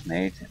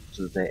nursemaid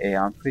to the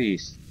Aeon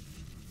priest.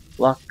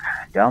 Luck,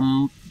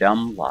 dumb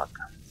luck,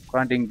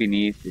 grunting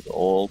beneath with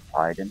all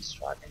pride and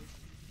striving.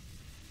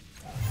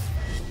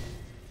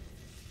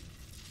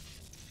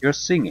 You're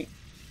singing.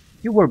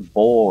 You were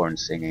born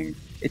singing.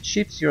 It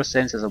shifts your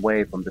senses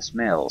away from the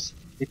smells.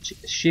 It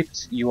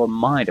shifts your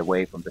mind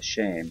away from the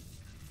shame.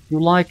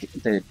 You like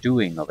the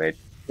doing of it,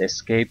 the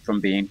escape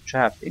from being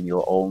trapped in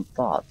your own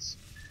thoughts.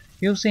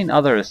 You've seen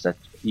others that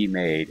he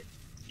made.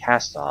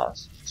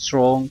 Cast-offs,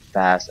 strong,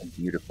 fast, and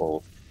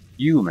beautiful.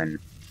 Human,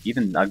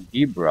 even a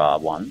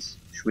Gibra once,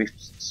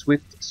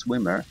 swift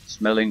swimmer,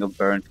 smelling of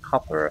burnt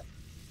copper.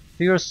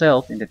 To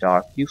yourself in the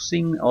dark you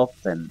sing of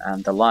them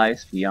and the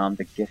lives beyond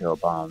the ghetto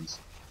bounds.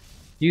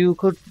 You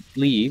could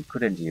leave,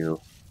 couldn't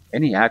you?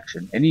 Any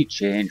action, any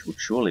change would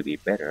surely be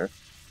better.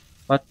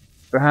 But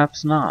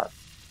perhaps not.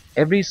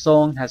 Every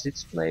song has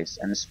its place,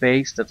 and a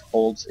space that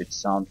holds its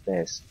sound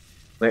best,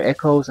 where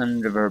echoes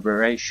and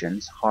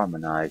reverberations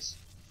harmonize.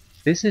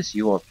 This is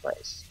your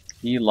place.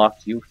 He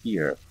locked you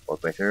here, for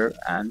better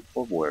and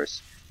for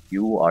worse.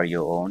 You are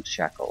your own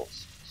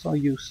shackles, so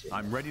use it.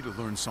 I'm ready to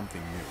learn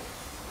something new.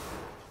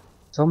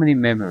 So many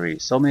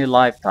memories, so many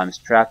lifetimes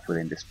trapped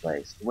within this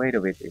place. The weight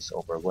of it is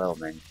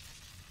overwhelming.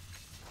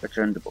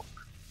 Return the book.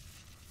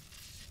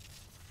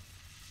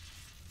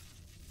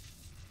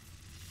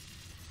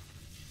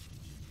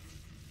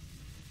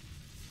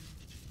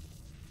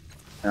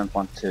 I don't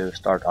want to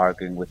start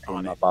arguing with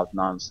him about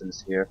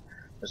nonsense here.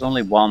 There's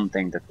only one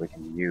thing that we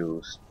can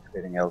use.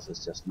 Everything else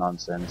is just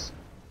nonsense.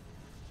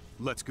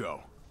 Let's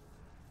go.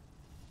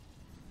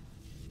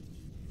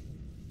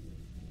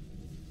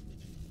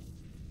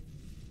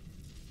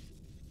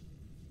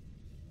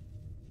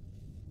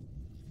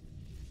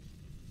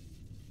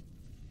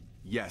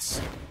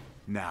 Yes.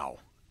 Now.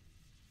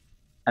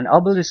 An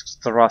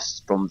obelisk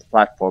thrusts from the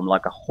platform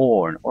like a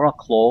horn, or a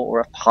claw, or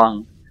a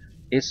tongue.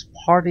 Its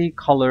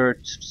party-colored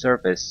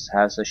surface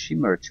has a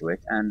shimmer to it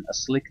and a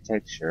slick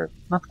texture,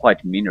 not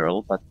quite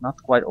mineral, but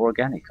not quite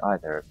organic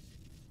either.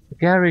 The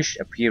garish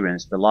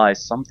appearance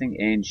belies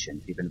something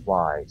ancient, even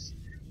wise,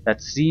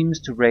 that seems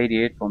to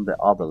radiate from the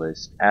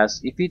obelisk, as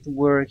if it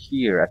were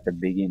here at the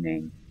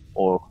beginning,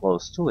 or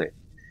close to it.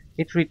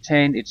 It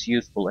retained its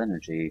youthful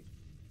energy.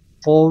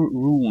 4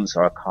 runes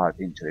are carved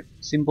into it,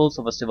 symbols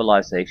of a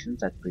civilization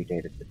that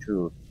predated the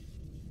truth.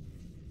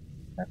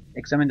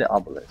 Examine the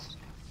obelisk.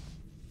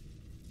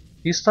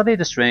 You study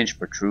the strange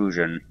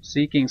protrusion,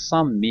 seeking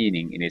some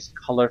meaning in its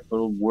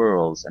colorful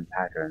whorls and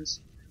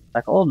patterns.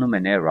 Like all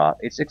Numenera,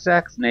 its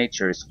exact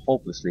nature is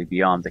hopelessly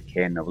beyond the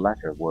ken of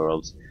latter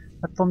worlds,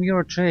 but from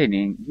your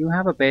training you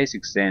have a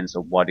basic sense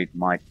of what it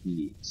might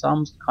be,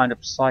 some kind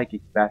of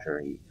psychic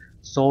battery,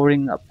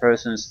 storing a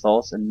person's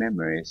thoughts and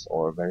memories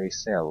or very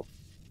self.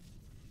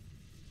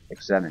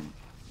 Examine.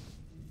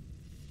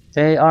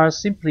 They are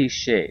simple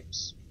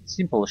shapes,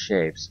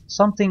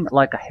 something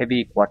like a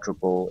heavy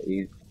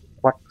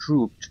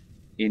quadruped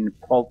in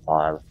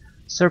profile,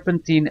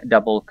 serpentine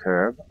double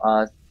curve,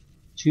 a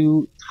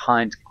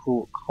two-tined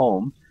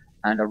comb,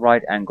 and a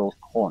right-angled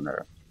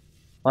corner.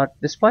 But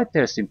despite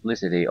their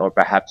simplicity, or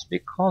perhaps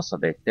because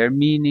of it, their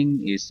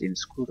meaning is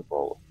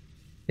inscrutable.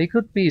 They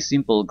could be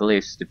simple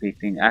glyphs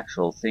depicting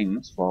actual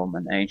things from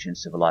an ancient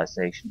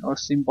civilization, or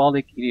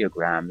symbolic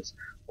ideograms,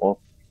 or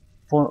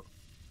pho-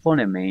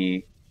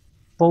 phoneme,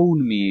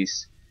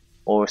 phonemes,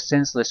 or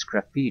senseless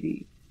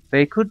graffiti.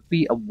 They could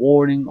be a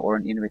warning or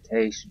an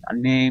invitation, a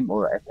name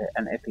or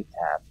an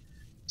epitaph.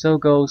 So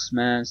goes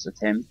man's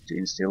attempt to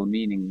instill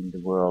meaning in the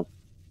world.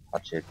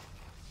 Touch it.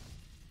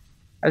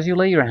 As you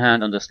lay your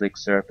hand on the slick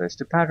surface,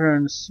 the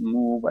patterns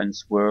move and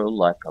swirl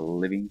like a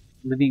living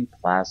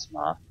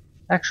plasma.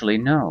 Actually,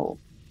 no.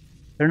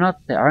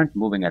 They aren't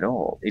moving at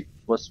all. It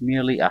was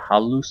merely a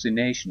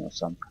hallucination of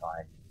some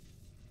kind.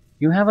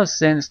 You have a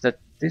sense that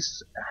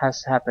this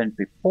has happened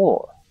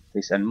before,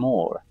 this and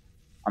more.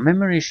 A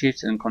memory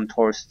shifts and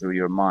contours through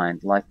your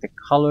mind like the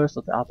colors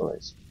of the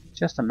obelisk. It's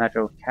just a matter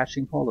of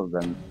catching hold of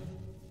them.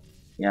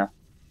 Yeah,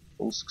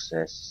 full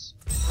success.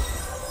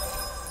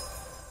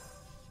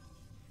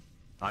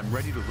 I'm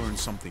ready to learn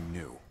something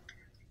new.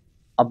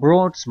 A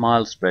broad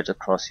smile spreads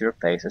across your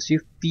face as you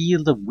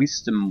feel the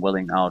wisdom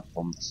welling out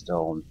from the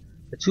stone.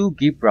 The two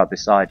Gibra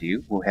beside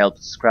you, who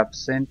helped scrap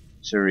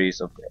centuries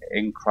of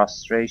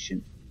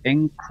encrustation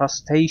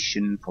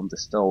from the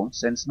stone,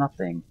 sense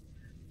nothing.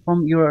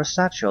 From your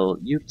satchel,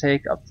 you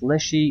take a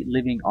fleshy,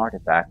 living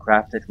artifact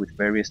crafted with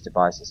various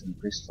devices and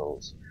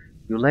crystals.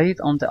 You lay it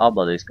on the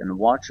obelisk and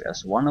watch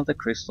as one of the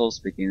crystals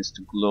begins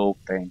to glow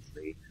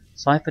faintly,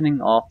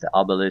 siphoning off the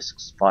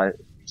obelisk's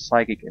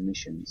psychic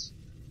emissions.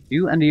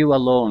 You and you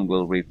alone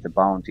will reap the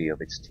bounty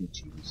of its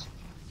teachings.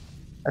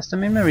 As the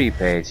memory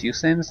fades, you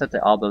sense that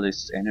the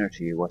obelisk's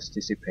energy was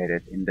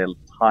dissipated in the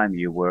time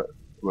you were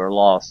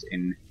lost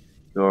in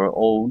your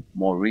own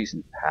more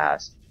recent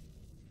past.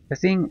 The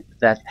thing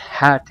that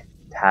had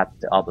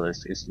tapped the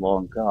obelisk is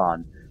long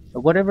gone,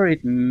 but whatever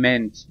it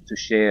meant to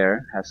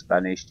share has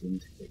vanished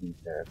into the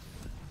ether.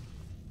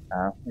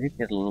 We did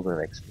get a little bit of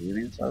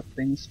experience out of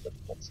things, but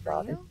that's For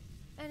about it. you?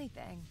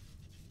 Anything.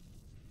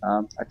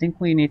 I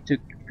think we need to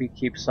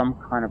keep some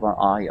kind of an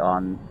eye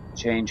on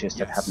changes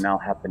that have Yes. now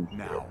happened here,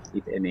 Now.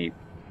 if any.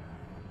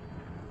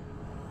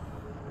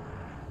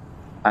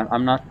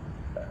 I'm not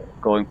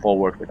going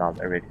forward without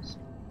Eridis.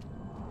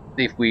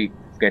 If we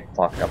get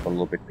fucked up a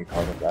little bit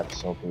because of that,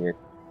 so be it.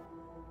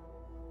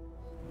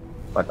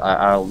 But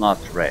I'll not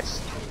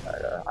rest,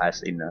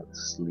 as in a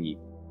sleep.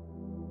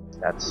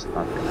 That's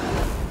not gonna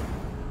happen.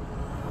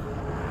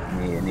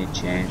 Any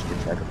change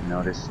which I could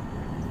notice?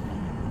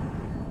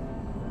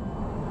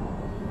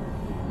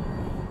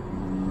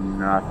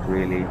 Not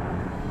really.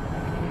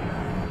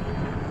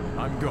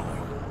 I'm going.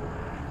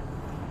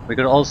 We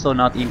could also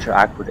not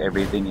interact with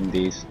everything in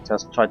these,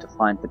 just try to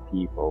find the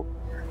people.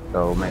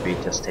 So maybe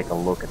just take a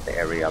look at the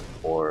area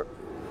before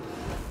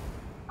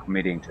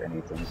committing to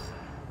anything.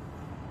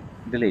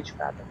 Village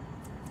pattern.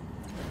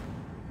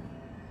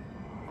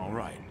 All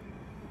right.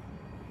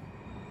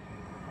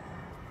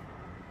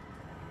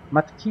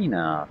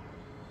 Matkina.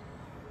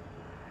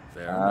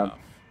 Fair Uh, enough.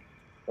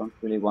 don't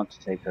really want to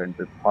take her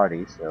into the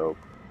party, so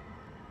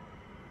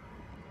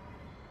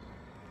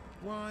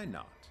Why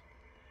not?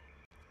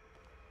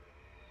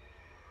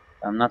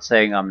 I'm not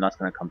saying I'm not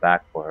gonna come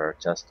back for her,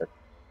 just that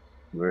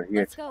we're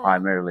here Let's to go on.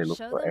 primarily look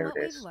Show for them what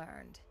we've Eridis.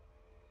 learned.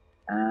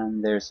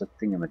 And there's a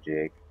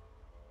thingamajig.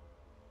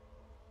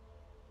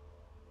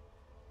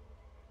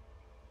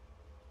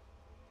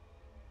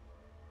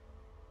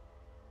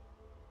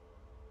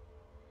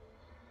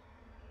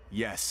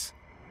 Yes.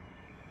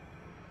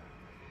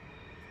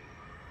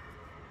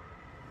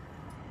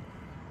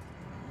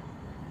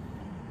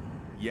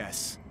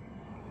 Yes.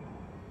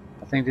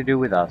 Nothing to do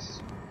with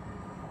us.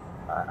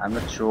 I'm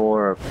not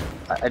sure.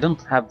 I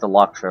don't have the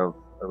luxury of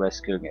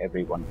rescuing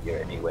everyone here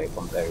anyway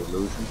from their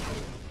illusion.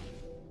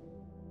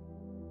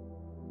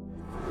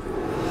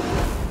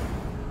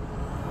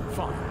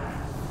 Fine.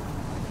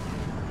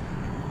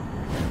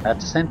 At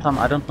the same time,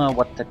 I don't know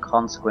what the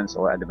consequence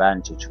or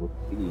advantage would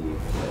be.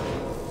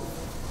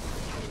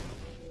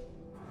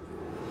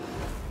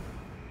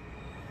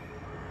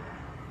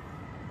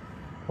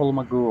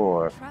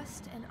 Holmagur.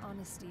 Trust and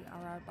honesty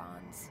are our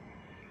bonds.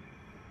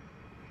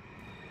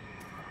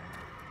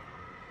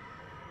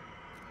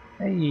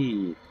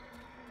 Hey,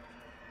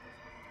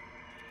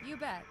 You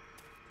bet.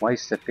 why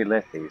is the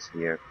Philetes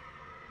here?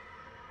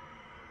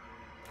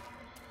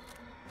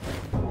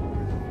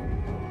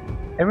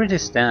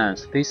 Eridis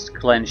stands, fists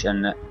clenched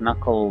and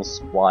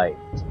knuckles white,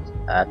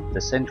 at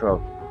the center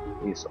of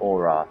his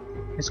aura.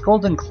 His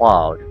golden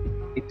cloud.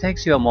 It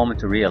takes you a moment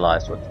to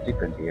realize what's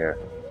different here.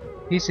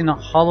 He's in a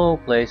hollow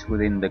place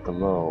within the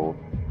glow,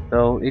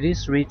 though it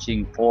is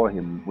reaching for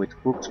him with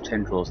hooked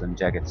tendrils and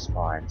jagged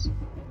spines.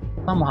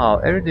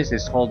 Somehow, Eridis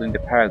is holding the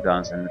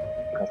paragons and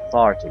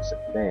cathartics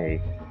at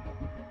bay.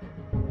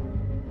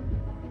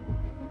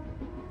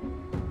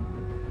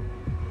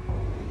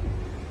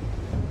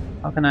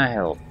 How can I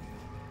help?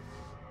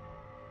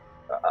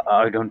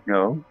 I don't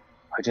know.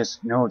 I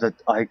just know that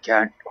I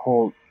can't.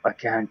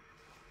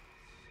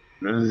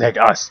 Let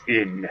us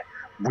in.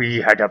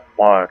 We had a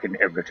bargain,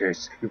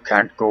 Evidence. You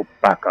can't go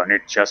back on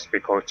it just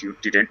because you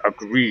didn't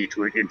agree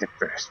to it in the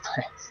first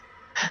place.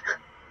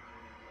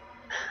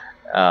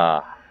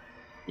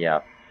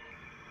 Yeah.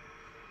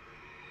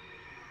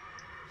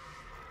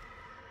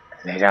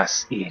 Let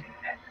us in.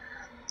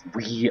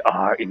 We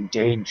are in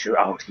danger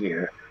out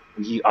here.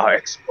 We are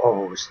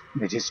exposed.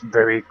 It is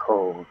very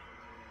cold.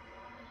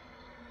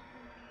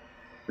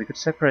 We could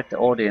separate the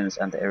audience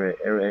and the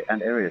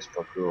areas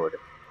for good.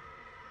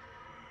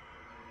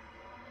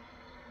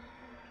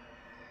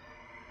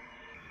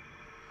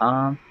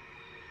 Um,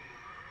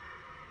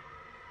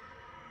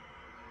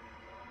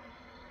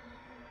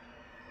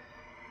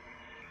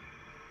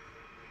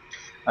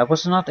 I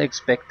was not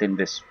expecting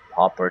this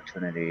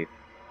opportunity.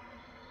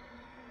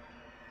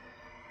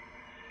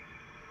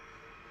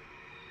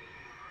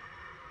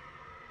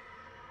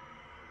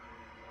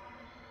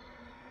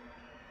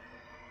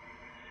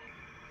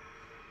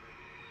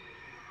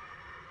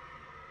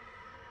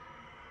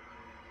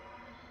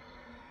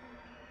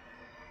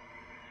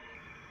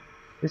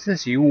 This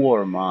is you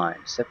or mine.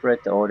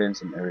 Separate the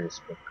audience and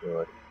areas for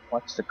good.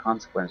 What's the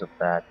consequence of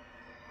that?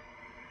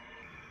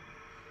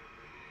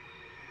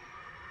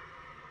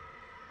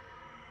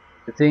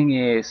 The thing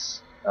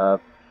is, I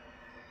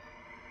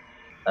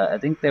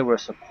think they were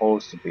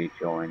supposed to be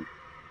joined.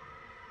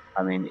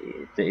 I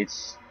mean,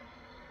 it's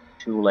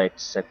too late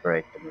to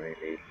separate them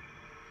really.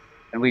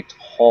 And we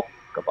talk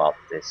about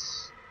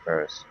this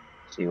first.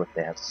 See what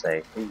they have to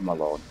say. Leave them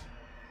alone.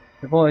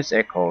 The voice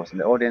echoes, and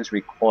the audience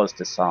recoils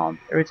the sound.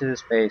 Irritated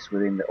space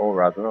within the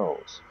aura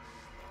grows.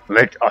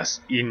 Let us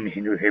in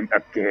into him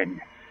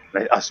again.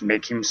 Let us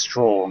make him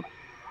strong,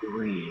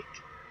 weak.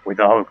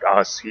 Without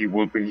us, he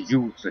will be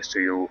useless to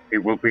you. He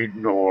will be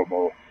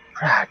normal,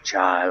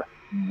 fragile,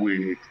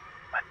 weak,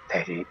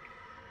 pathetic.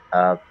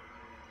 Uh,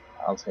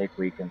 I'll take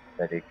weak and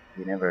pathetic.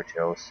 He never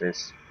chose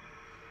this.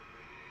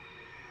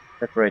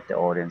 Separate the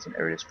audience and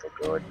areas for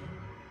good.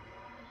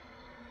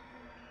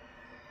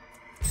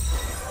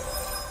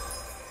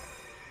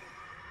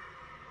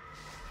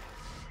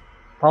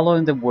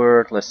 Following the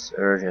wordless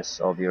urges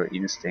of your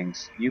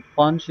instincts, you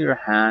plunge your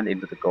hand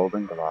into the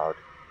golden cloud.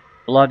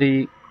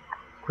 Bloody,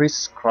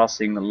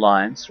 criss-crossing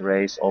lines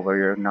race over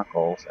your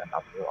knuckles and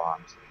up your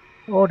arms.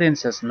 The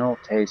audience has no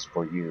taste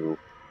for you.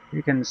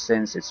 You can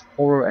sense its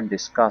horror and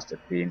disgust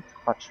at being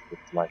touched with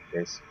like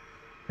this.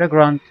 With a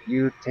grunt,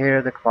 you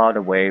tear the cloud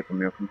away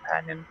from your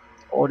companion.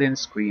 The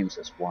audience screams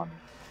as one.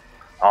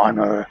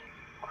 Honor,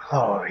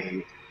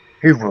 glory,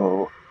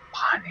 hero,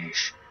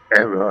 punish,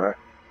 error,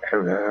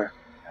 error.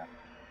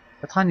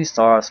 A tiny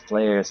star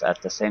flares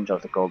at the center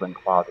of the golden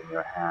cloud in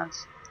your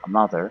hands.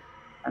 Another,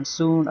 and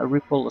soon a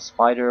ripple of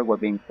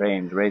spider-webbing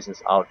frames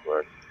races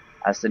outward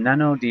as the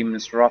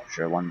nano-demons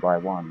rupture one by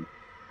one.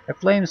 The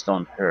flames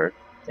don't hurt,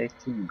 they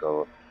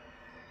tingle.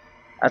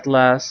 At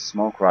last,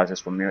 smoke rises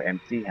from your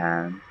empty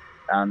hand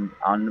and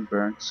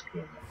unburnt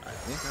skin. I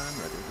think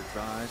I'm ready to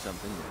try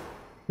something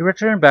new. You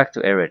return back to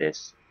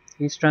Eridis.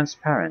 He's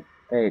transparent,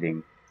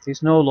 fading.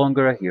 He's no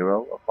longer a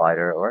hero, a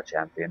fighter, or a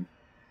champion.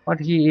 What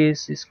he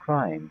is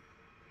crying.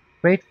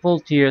 Grateful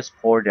tears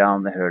pour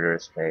down the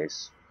herder's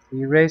face.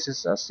 He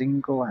raises a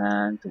single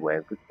hand to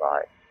wave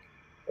goodbye.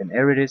 Then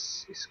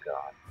Eridis is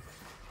gone.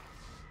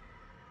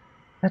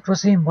 That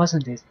was him,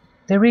 wasn't it?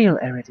 The real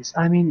Eridis.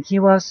 I mean, he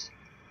was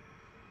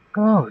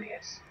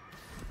glorious.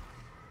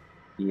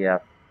 Yeah.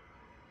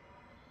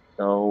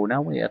 So now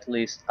we at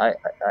least I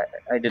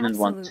didn't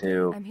want Absolutely.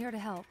 to, I'm here to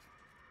help.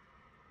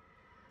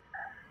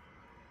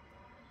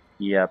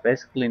 yeah,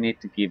 basically need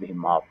to give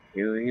him up.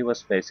 He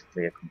was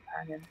basically a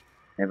companion.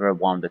 Never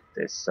wanted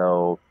this,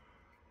 so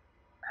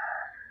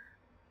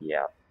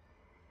yeah.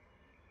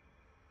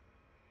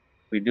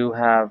 We do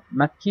have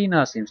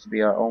Makina seems to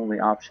be our only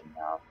option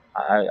now.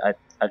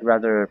 I'd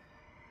rather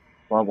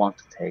well want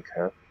to take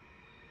her.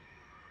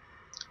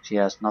 She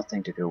has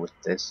nothing to do with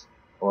this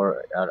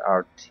or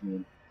our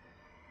team.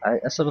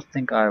 I sort of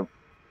think yeah,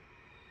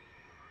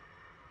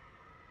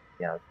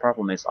 the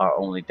problem is our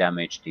only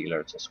damage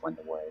dealer just went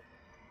away.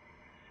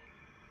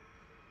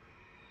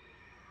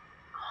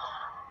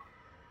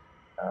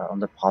 On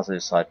the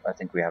positive side, I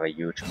think we have a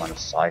huge amount of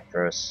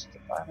ciphers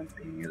that I haven't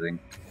been using.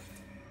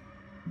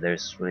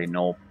 There's really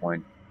no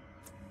point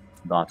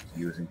not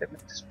using them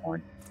at this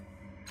point.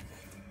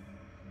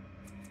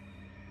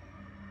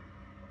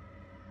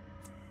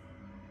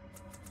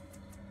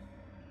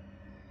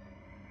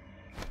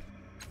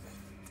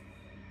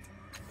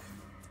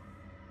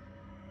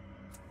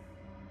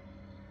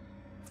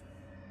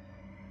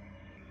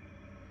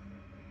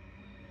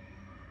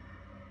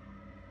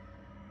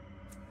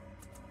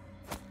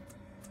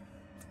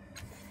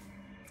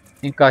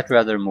 I think I'd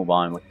rather move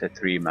on with the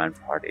three-man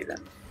party than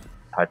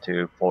try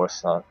to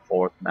force a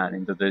fourth man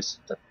into this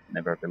that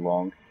never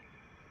belonged.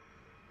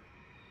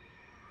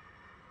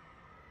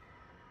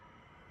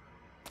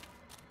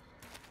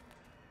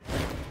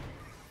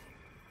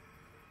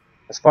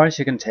 As far as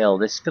you can tell,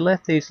 this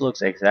Philethys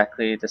looks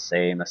exactly the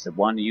same as the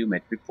one you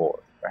met before.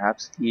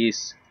 Perhaps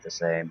is the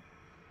same.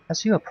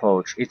 As you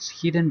approach, its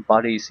hidden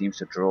body seems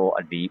to draw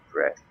a deep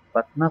breath,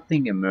 but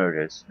nothing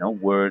emerges, no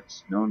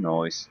words, no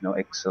noise, no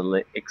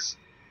exhalation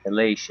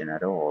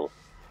at all.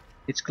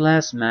 Its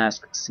glass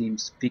mask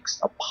seems fixed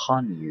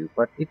upon you,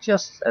 but it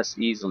just as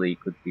easily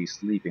could be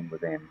sleeping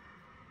within.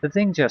 The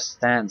thing just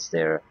stands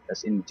there,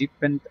 as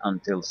indifferent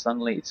until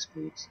suddenly it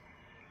speaks.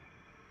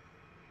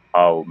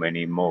 How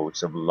many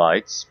motes of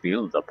light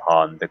spilled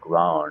upon the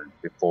ground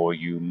before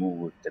you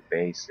moved the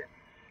basin?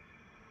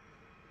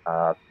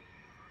 Uh,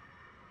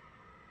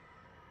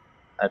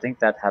 I think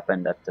that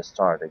happened at the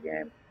start of the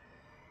game.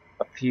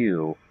 A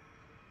few.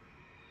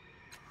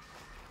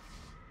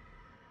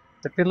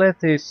 The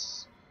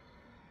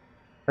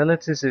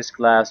Philetus's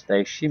glass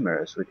face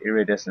shimmers with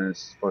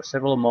iridescence for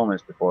several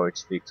moments before it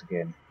speaks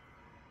again.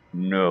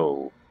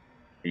 No,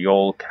 the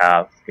old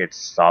calf gets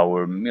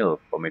sour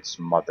milk from its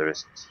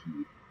mother's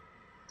teeth.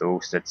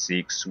 Those that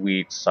seek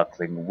sweet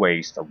suckling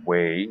waste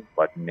away,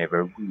 but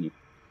never weep.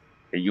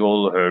 The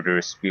Yule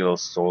herder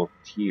spills salt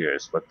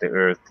tears, but the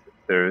earth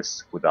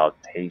thirsts without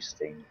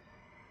tasting.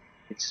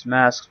 Its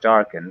mask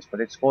darkens, but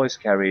its voice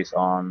carries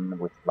on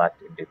with flat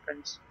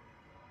indifference.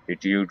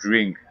 Did you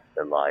drink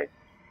the light?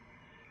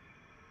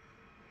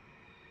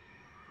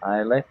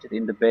 I left it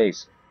in the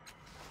basin.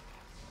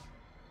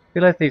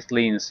 Philetus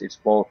leans its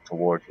bulk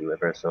toward you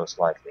ever so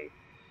slightly.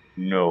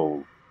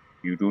 No,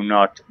 you do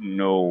not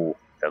know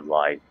the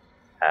light.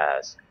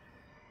 Ask.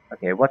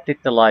 Okay, what did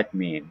the light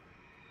mean?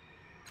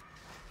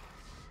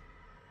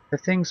 The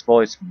thing's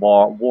voice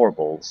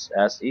warbles,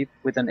 as if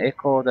with an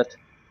echo that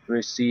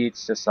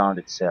precedes the sound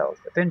itself.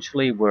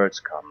 Eventually words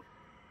come.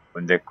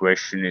 When the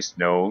question is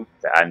known,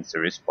 the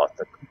answer is but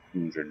the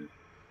conclusion.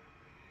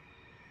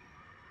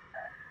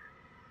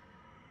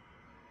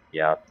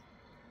 Yeah,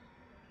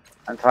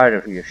 I'm tired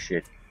of your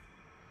shit.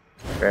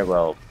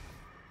 Farewell.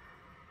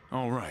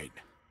 All right.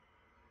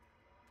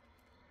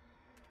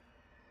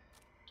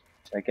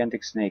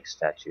 Gigantic snake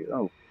statue.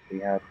 Oh, we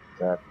had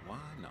that. Why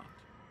not?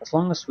 As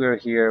long as we're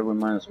here, we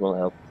might as well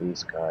help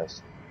these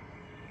guys.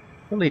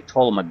 Really,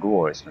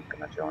 Tolmagor is not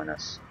gonna join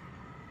us.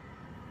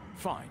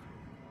 Fine.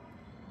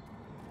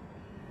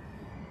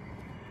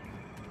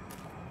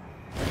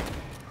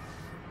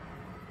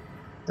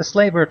 The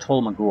slaver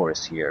Tolmagor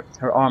is here,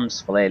 her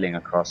arms flailing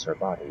across her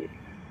body.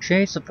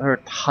 Shades of her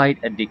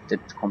tight-addicted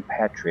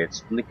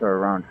compatriots flicker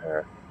around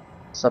her,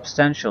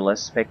 substantial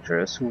as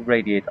spectres who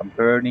radiate a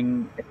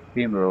burning,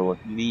 ephemeral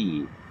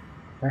need.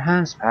 Her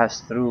hands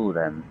pass through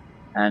them,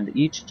 and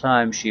each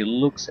time she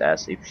looks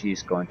as if she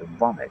is going to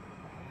vomit.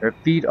 Her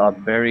feet are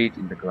buried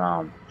in the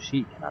ground.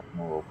 She cannot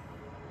move.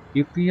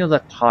 You feel the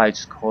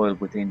tides coil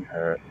within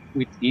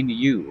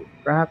you,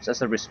 perhaps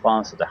as a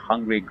response to the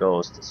hungry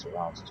ghost that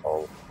surrounds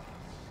Tol.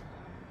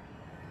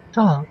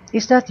 Doll,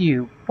 is that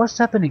you? What's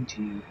happening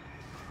to you?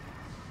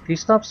 She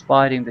stops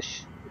battling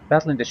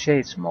the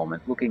shades a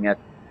moment, looking at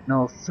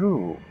no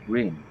through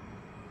Rin.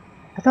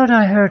 I thought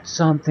I heard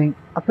something.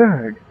 A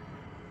bird.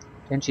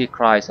 Then she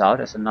cries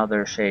out as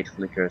another shade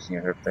flickers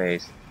near her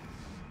face.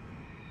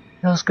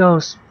 Those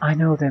ghosts, I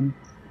know them.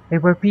 They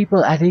were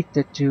people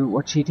addicted to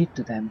what she did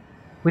to them.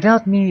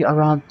 Without me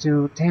around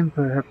to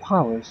temper her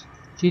powers,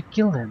 she'd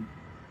kill them.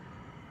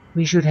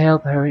 We should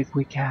help her if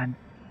we can.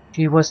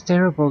 She was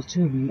terrible to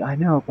me, I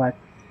know, but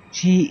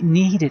she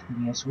needed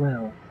me as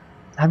well.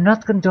 I'm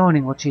not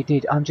condoning what she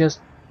did,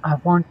 I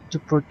want to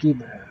forgive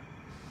her.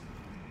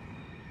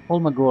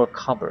 Holmagor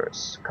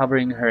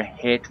covering her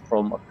head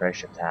from a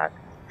fresh attack.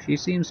 She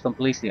seems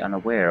completely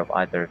unaware of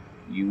either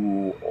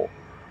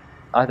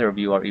of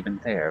you are even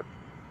there.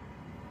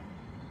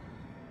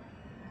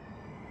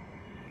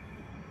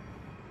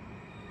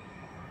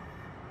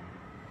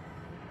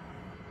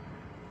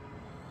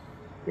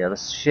 Yeah, the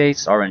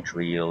shades aren't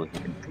real, you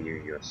can fear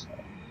yourself.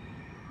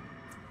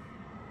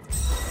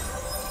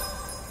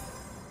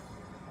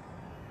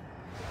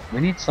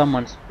 We need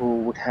someone who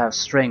would have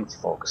strength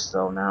focus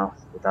though now,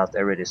 with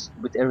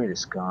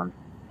Eridis gone.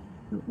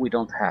 We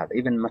don't have.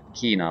 Even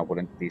Makina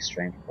wouldn't be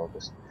strength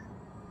focused.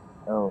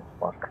 Oh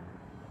fuck.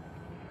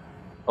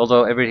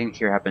 Although everything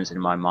here happens in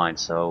my mind,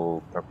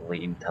 so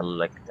probably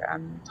intellect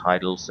and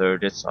tidal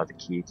surges are the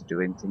key to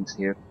doing things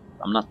here.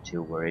 I'm not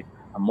too worried.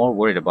 I'm more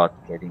worried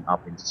about getting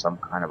up into some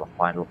kind of a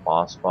final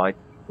boss fight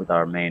with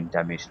our main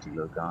damage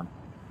dealer gone.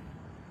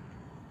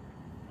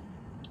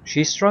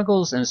 She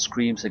struggles and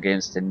screams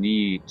against the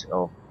need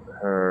of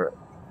her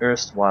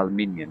erstwhile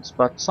minions,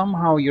 but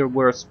somehow your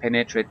words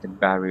penetrate the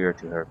barrier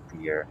to her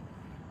fear.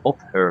 Of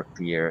her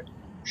fear.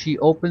 She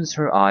opens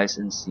her eyes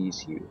and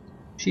sees you.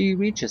 She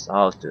reaches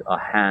out a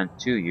hand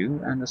to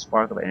you, and a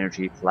spark of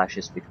energy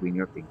flashes between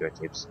your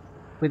fingertips.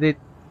 With it,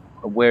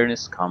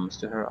 awareness comes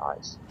to her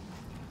eyes.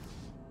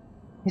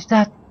 Is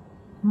that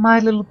my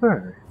little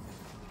bird?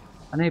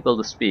 Unable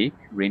to speak,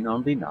 Rin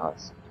only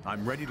nods.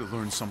 I'm ready to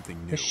learn something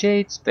The new.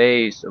 shades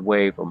phase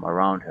away from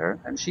around her,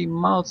 and she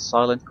mouths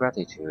silent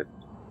gratitude.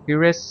 She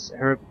rests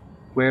her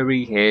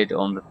weary head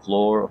on the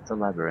floor of the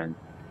labyrinth,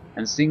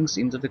 and sinks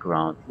into the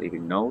ground,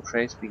 leaving no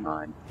trace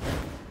behind.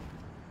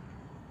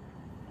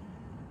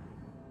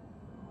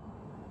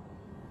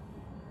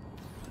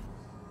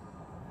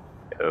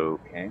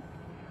 Okay.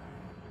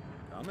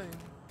 Coming.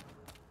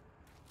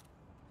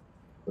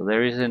 So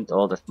there isn't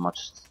all that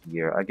much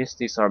here. I guess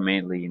these are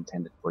mainly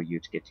intended for you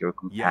to get your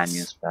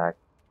companions back.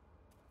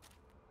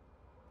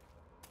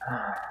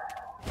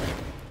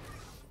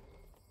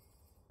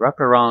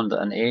 Wrapped around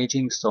an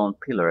aging stone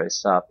pillar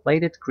is a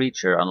plated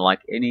creature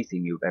unlike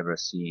anything you've ever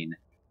seen.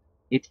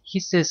 It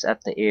hisses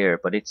at the air,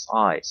 but its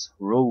eyes,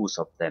 rows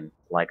of them,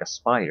 like a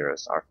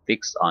spider's, are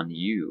fixed on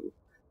you,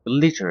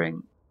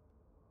 glittering.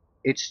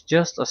 It's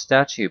just a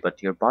statue,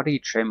 but your body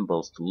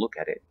trembles to look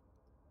at it.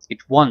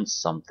 It wants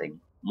something,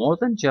 more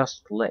than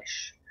just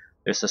flesh.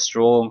 There's a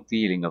strong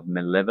feeling of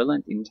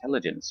malevolent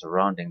intelligence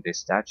surrounding this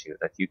statue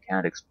that you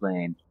can't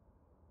explain.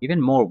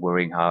 Even more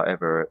worrying,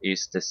 however,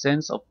 is the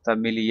sense of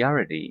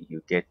familiarity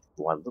you get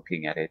while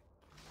looking at it.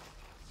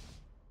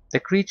 The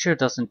creature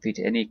doesn't fit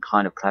any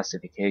kind of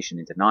classification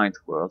in the ninth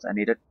world,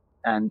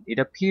 and it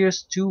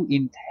appears too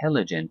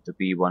intelligent to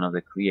be one of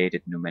the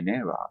created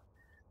Numenera.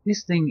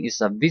 This thing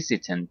is a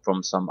visitant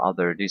from some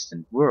other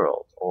distant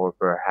world, or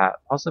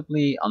perhaps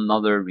possibly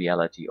another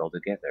reality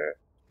altogether.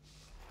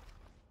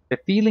 The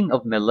feeling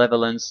of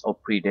malevolence or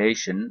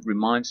predation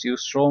reminds you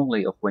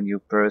strongly of when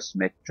you first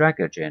met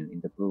Dragagen in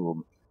the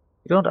Bloom.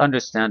 You don't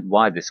understand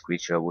why this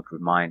creature would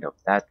remind of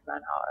that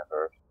man,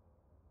 however.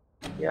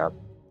 Yep.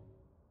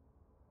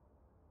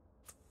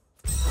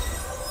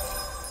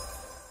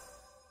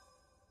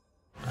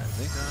 I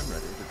think I'm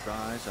ready to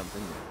try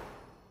something new.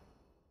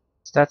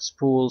 Stats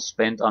pool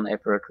spent on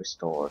effort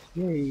restored.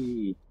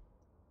 Yay!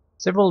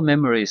 Several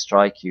memories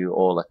strike you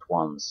all at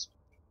once.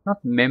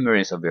 Not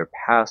memories of your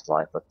past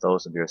life, but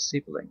those of your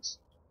siblings.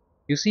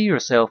 You see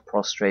yourself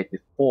prostrate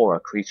before a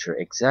creature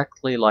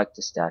exactly like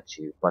the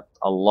statue, but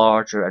a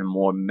larger and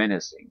more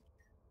menacing.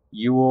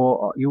 You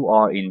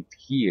are in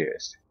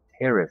tears,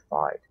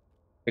 terrified.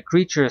 The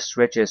creature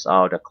stretches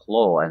out a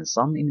claw and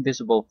some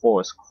invisible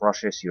force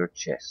crushes your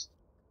chest.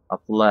 A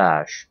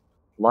flash.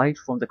 Light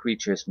from the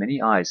creature's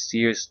many eyes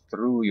sears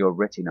through your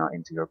retina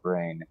into your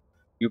brain.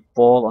 You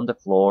fall on the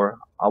floor,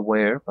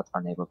 aware but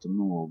unable to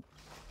move.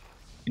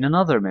 In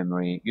another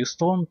memory, you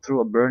storm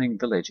through a burning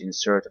village in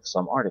search of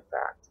some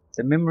artifact.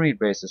 The memory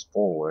races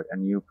forward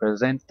and you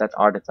present that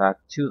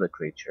artifact to the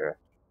creature.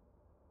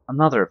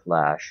 Another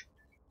flash.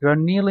 You are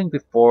kneeling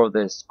before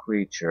this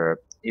creature.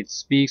 It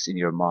speaks in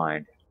your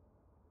mind.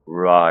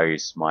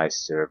 Rise, my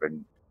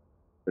servant.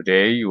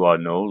 Today you are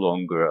no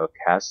longer a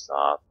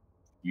cast-off.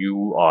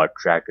 You are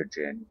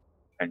Dragagen,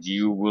 and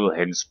you will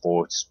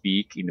henceforth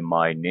speak in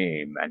my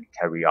name and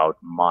carry out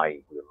my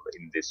will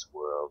in this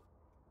world.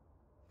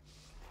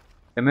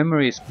 The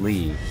memories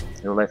bleed.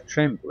 You're left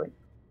trembling.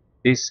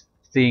 This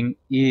thing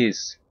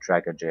is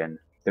Dragagen,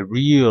 the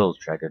real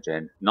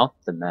Dragagen, not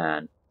the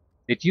man.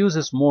 It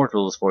uses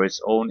mortals for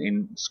its own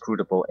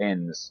inscrutable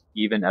ends,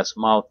 even as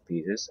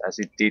mouthpieces, as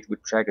it did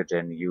with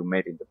Dragagen you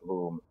met in the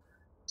Bloom.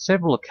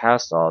 Several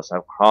cast-offs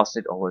have crossed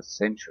it over the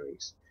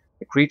centuries.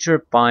 The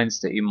creature finds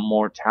the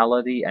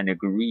immortality and the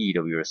greed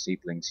of your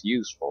siblings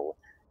useful,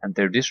 and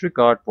their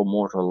disregard for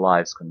mortal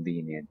lives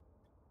convenient.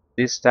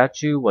 This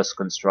statue was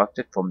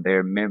constructed from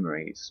their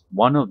memories.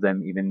 One of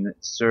them even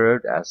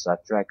served as a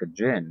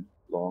Dragagen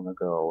long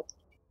ago.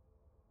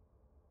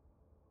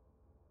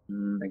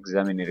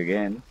 Examine it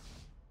again.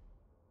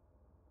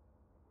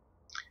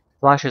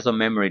 Flashes of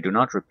memory do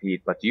not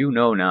repeat, but you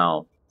know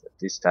now that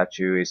this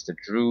statue is the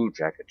true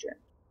Dragagen.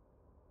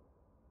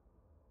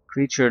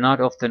 Creature not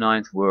of the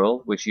ninth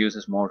world, which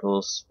uses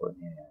mortals for...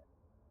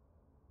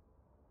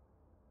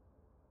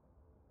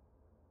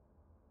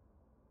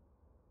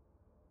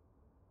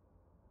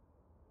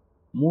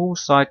 Move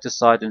side to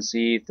side and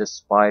see if the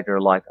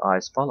spider-like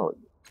eyes follow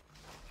you.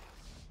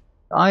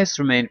 The eyes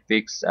remain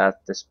fixed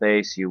at the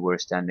space you were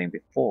standing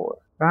before.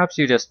 Perhaps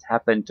you just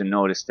happened to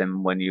notice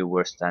them when you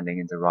were standing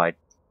in the right.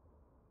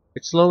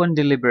 With slow and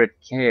deliberate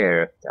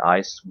care, the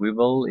eyes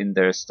swivel in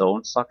their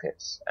stone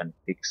sockets and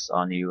fix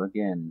on you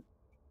again.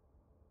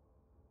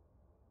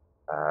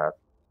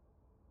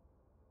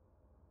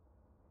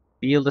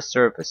 Feel the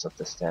surface of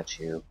the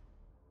statue.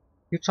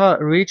 You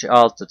reach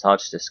out to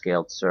touch the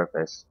scaled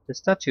surface. The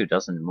statue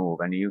doesn't move,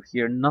 and you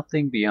hear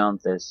nothing beyond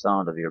the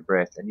sound of your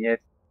breath, and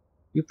yet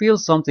you feel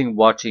something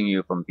watching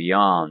you from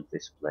beyond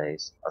this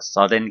place. A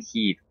sudden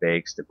heat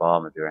bakes the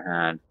palm of your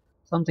hand.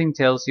 Something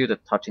tells you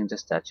that touching the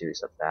statue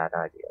is a bad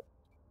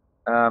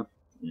idea.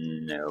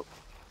 No.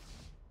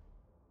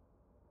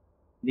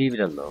 Leave it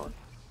alone.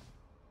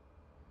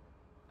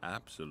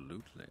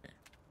 Absolutely.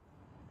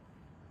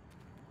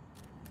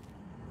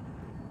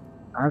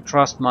 I've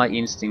trusted my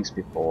instincts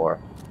before,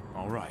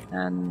 All right.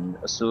 and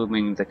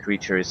assuming the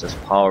creature is as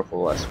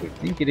powerful as we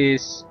think it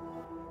is,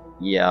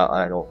 yeah,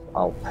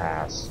 I'll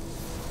pass.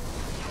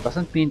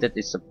 Doesn't mean that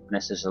it's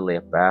necessarily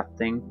a bad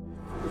thing,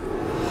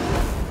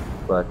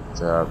 but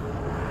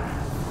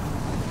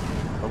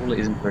probably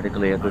isn't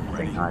particularly a good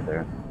thing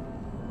either.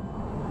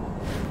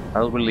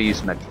 I'll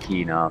release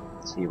Matkina,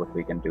 see what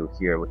we can do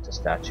here with the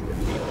statue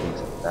and leave things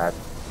like that.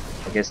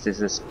 I guess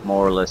this is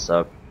more or less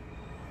a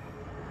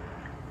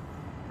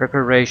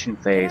preparation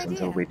phase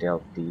until we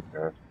delve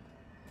deeper.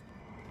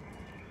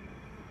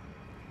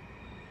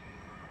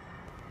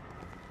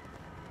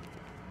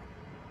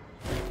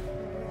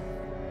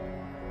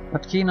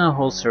 Matkina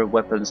holds her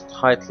weapons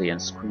tightly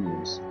and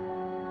screams.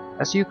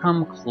 As you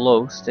come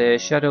close, the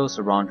shadows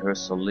around her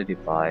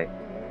solidify.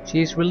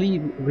 She is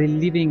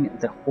reliving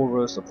the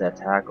horrors of the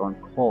attack on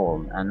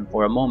Kolm, and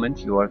for a moment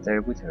you are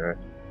there with her.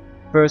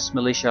 First,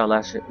 militia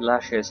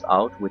lashes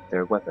out with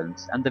their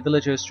weapons, and the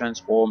villagers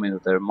transform into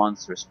their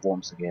monstrous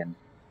forms again.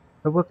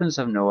 Her weapons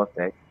have no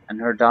effect,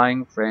 and her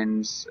dying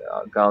friends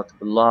gout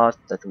blood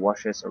that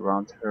washes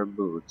around her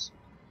boots.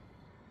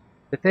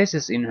 The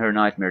faces in her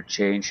nightmare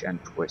change and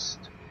twist.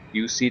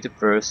 You see the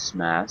first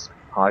mask,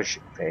 harsh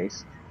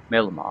face,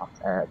 Melmoth,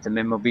 the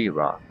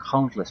Memovira,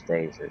 countless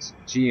faces,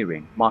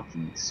 jeering,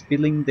 mocking,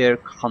 spilling their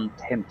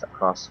contempt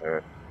across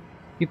her.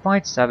 He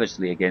fights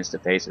savagely against the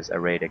faces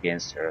arrayed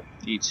against her,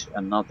 each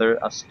another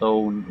a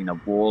stone in a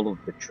wall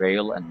of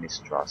betrayal and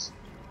mistrust.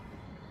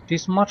 She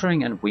is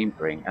muttering and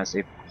whimpering as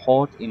if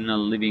caught in a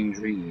living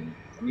dream,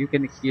 and you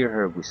can hear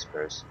her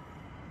whispers.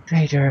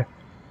 Traitor,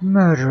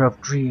 murderer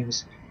of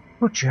dreams,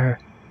 butcher,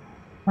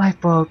 my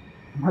fault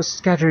must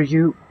scatter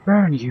you,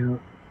 burn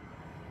you.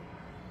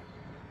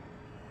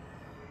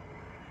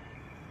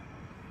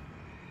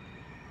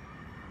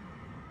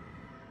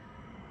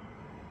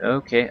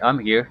 Okay, I'm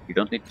here. You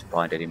don't need to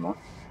fight anymore,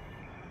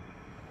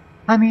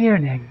 I'm here,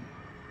 Neng.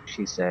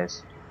 she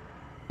says.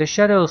 The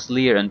shadows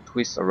leer and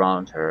twist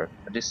around her,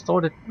 a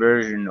distorted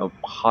version of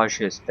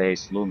Pasha's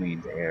face looming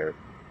in the air.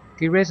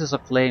 She raises a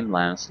flame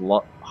lance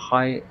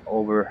high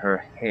over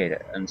her head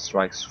and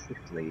strikes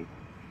swiftly.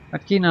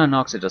 Makina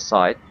knocks it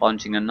aside,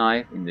 plunging a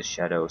knife in the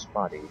shadow's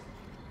body.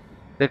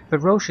 The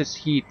ferocious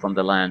heat from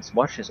the lance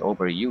washes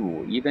over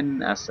you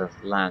even as the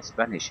lance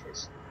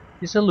vanishes.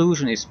 This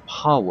illusion is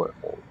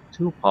powerful,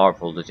 too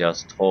powerful to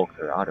just talk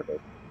her out of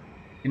it.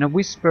 In a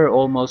whisper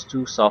almost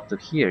too soft to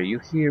hear, you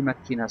hear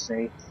Makina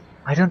say,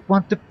 I don't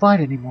want to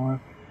fight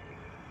anymore.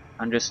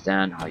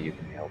 understand how you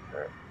can help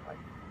her.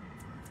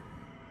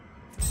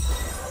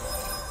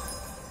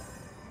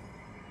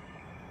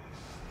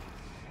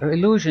 Her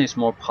illusion is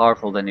more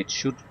powerful than it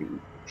should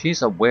be. She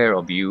is aware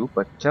of you,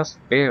 but just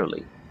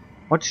barely.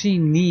 What she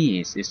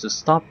needs is to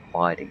stop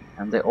fighting,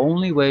 and the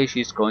only way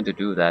she's going to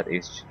do that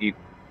is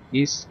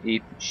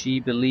if she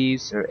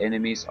believes her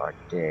enemies are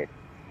dead.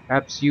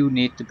 Perhaps you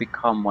need to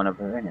become one of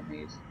her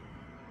enemies.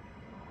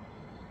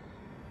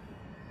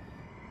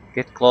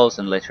 Get close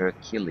and let her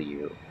kill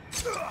you.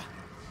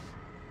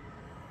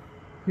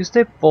 You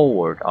step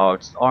forward,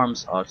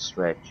 arms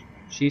outstretched.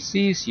 She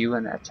sees you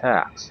and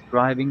attacks,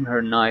 driving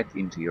her knife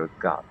into your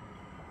gut.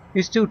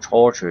 It's too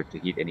tortured to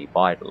hit any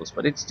vitals,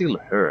 but it still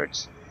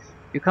hurts.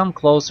 You come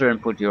closer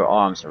and put your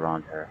arms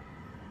around her.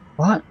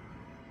 What?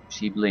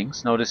 She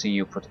blinks, noticing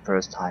you for the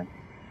first time.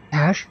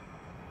 Ash?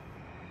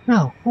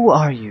 No, who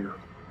are you?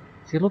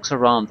 She looks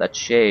around at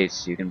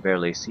shades you can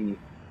barely see.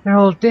 They're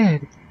all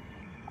dead.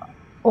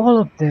 All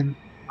of them.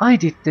 I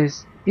did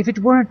this. If it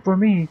weren't for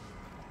me.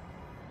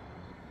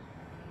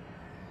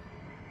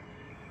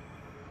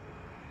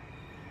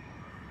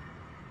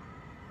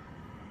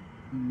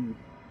 Hmm.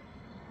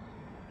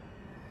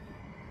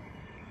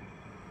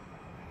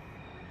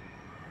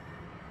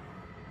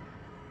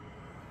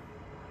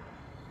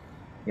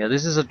 Yeah,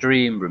 this is a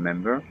dream,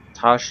 remember?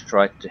 Tash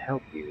tried to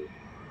help you.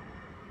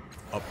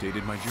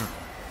 Updated my journal.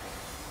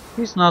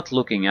 She's not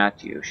looking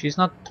at you, she's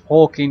not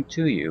talking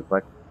to you,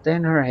 but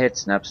then her head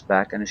snaps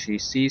back and she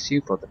sees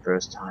you for the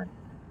first time.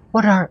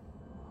 What are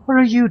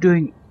you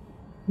doing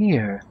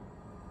here?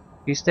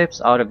 She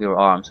steps out of your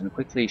arms and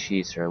quickly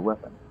sheathes her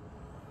weapon.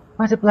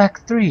 By the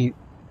Black Three.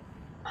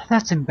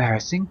 That's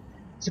embarrassing.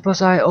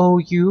 Suppose I owe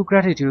you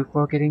gratitude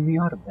for getting me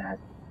out of that.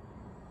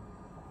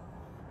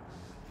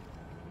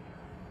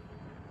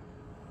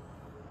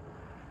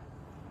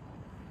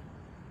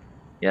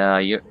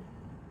 Yeah,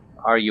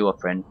 are you a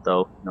friend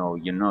though? No,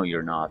 you know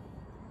you're not.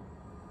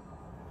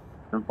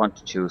 Don't want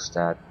to choose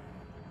that.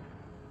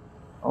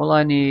 All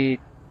I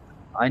need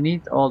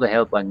all the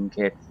help I can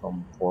get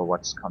for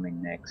what's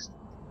coming next.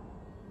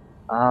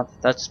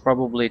 That's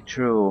probably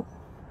true.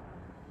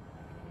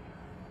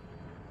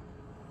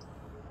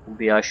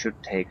 Maybe I should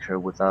take her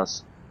with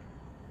us.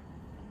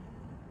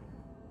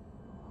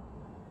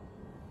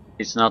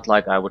 It's not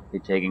like I would be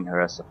taking her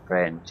as a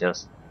friend,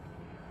 just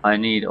I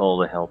need all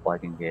the help I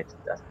can get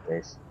at that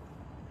place.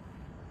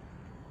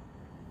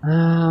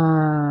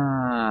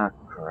 Ah,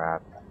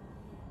 crap.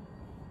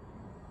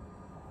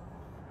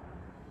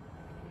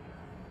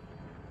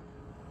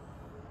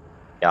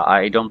 Yeah,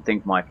 I don't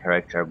think my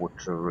character would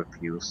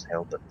refuse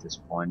help at this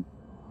point.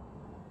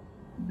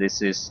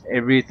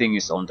 Everything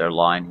is on their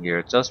line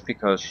here. Just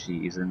because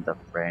she isn't a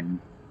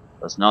friend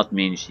does not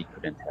mean she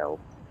couldn't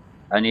help.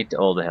 I need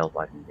all the help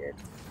I can get.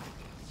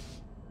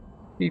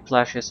 He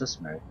flashes a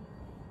smirk.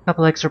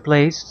 Couple extra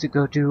plays to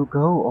go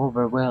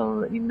over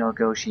well in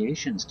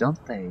negotiations, don't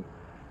they?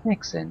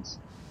 Makes sense.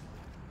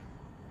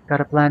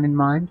 Got a plan in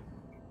mind?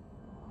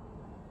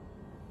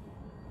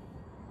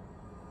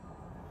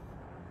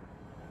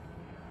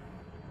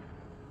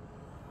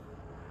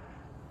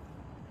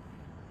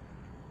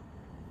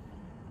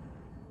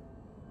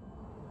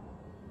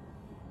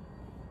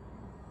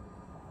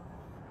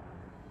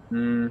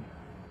 Hmm,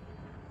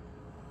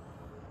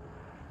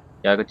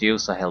 yeah, I could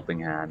use a helping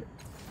hand.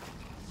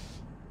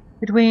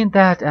 Between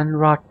that and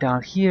rot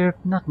down here,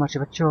 not much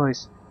of a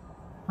choice.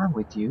 I'm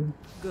with you.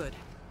 Good.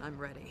 I'm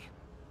ready.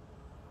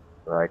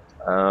 Right,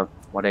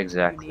 what You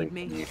exactly need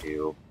me? can you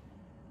do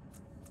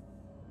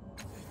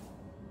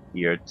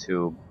here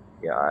too?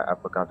 Yeah, I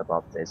forgot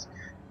about this.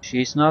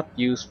 She's not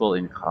useful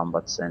in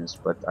combat sense,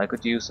 but I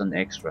could use an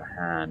extra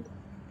hand.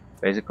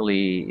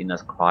 Basically, in a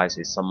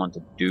crisis, someone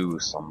to do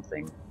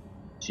something.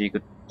 She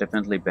could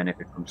definitely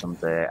benefit from some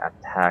of the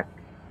attack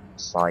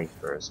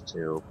ciphers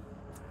too.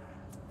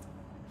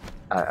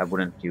 I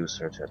wouldn't use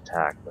her to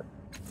attack, but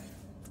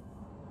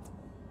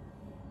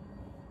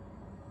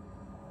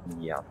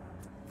yeah.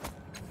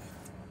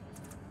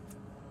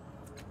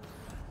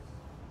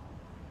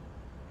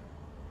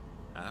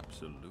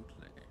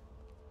 Absolutely.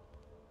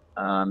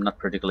 I'm not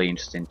particularly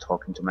interested in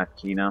talking to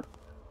Matkina.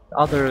 The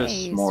others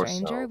Hey, more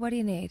stranger, so. what do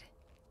you need?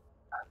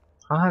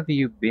 How have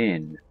you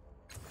been?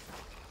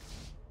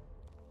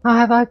 How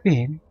have I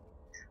been?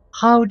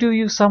 How do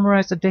you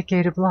summarize a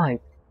decade of life?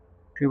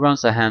 She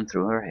runs a hand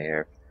through her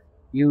hair.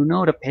 You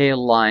know the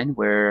pale line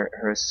where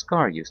her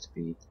scar used to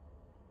be.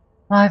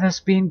 Life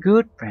has been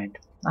good, friend.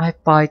 I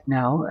fight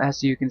now,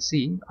 as you can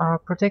see, our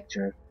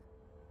protector.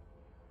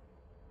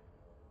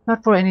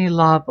 Not for any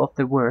love of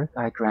the work,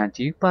 I grant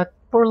you, but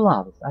for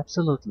love,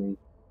 absolutely.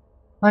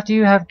 But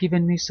you have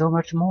given me so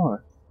much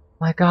more.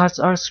 My gods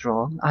are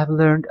strong. I've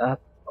learned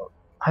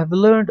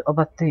of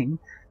a thing,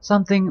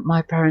 something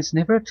my parents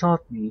never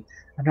taught me,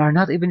 and are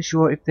not even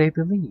sure if they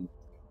believe,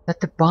 that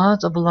the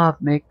bonds of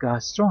love make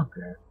gods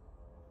stronger.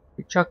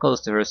 She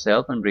chuckles to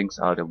herself and brings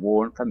out a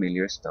worn,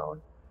 familiar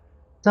stone.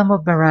 Some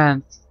of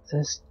Baranth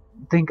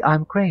think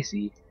I'm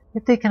crazy,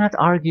 yet they cannot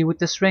argue with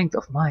the strength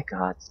of my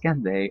gods,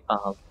 can they?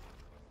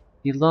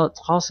 He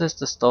tosses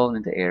the stone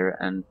in the air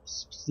and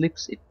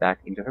slips it back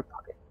into her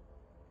pocket.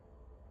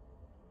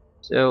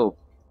 So,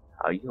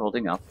 how are you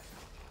holding up?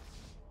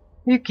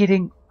 Are you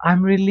kidding?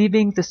 I'm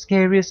reliving the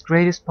scariest,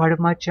 greatest part of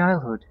my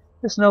childhood.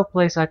 There's no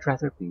place I'd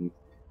rather be.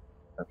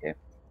 Okay.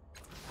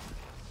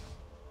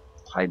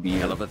 Hi, Beer.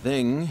 Hell of a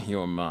thing,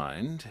 your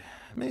mind.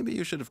 Maybe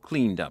you should have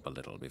cleaned up a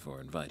little before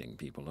inviting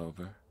people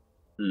over.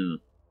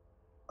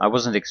 I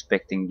wasn't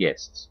expecting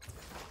guests.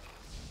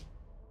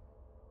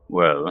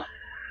 Well,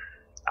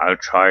 I'll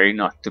try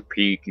not to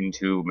peek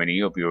into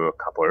many of your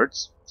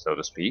cupboards, so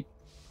to speak.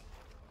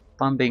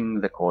 Thumbing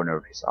the corner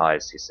of his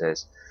eyes, he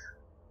says,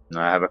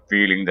 I have a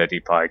feeling that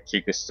if I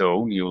kick a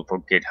stone, you'll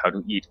forget how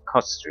to eat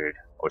custard,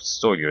 or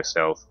soil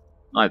yourself.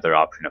 Neither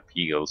option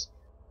appeals.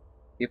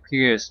 he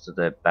peers to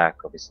the back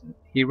of his...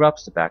 He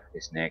rubs the back of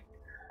his neck.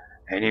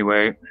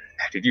 Anyway,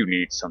 did you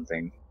need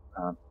something?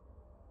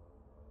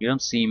 You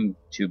don't seem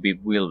too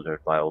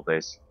bewildered by all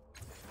this.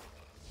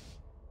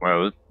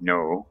 Well,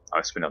 no.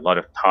 I've spent a lot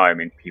of time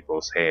in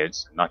people's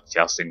heads, not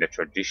just in the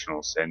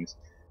traditional sense.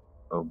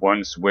 I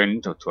once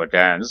went to a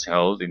dance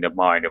held in the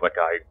mind of a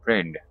dying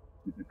friend.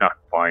 Not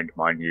fine,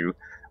 mind you.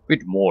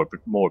 Bit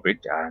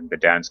morbid, and the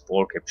dance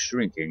floor kept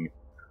shrinking.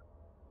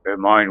 Her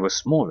mind was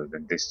smaller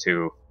than this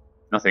too.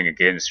 Nothing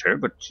against her,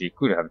 but she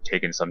could have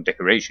taken some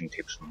decoration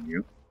tips from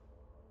you.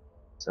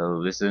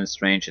 So this isn't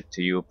strange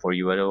to you for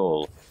you at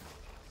all.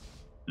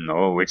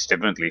 No, it's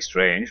definitely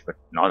strange, but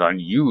not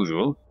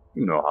unusual.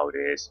 You know how it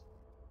is.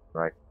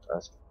 Right,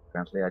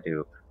 apparently I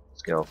do.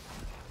 Let's go.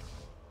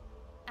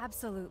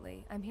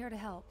 Absolutely. I'm here to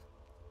help.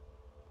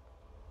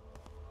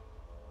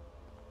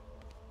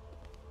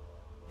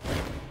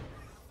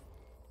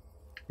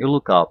 You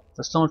look up.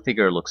 The stone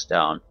figure looks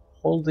down,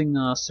 holding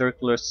a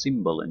circular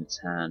symbol in its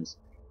hands.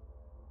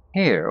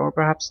 Hair, or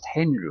perhaps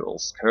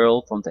tendrils,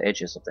 curl from the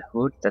edges of the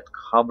hood that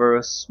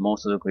covers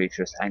most of the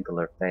creature's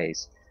angular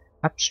face.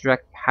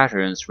 Abstract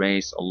patterns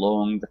race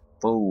along the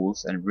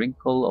folds and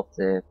wrinkles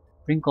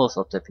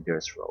of the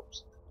figure's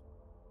robes.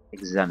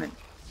 Examine.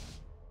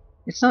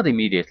 It's not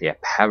immediately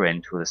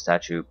apparent who the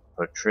statue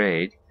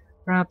portrayed.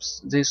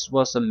 Perhaps this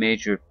was a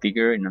major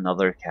figure in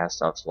another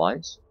cast-off's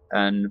lives,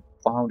 and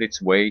found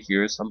its way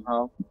here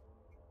somehow?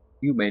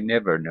 You may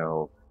never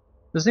know.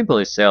 The symbol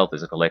itself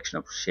is a collection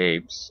of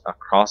shapes, a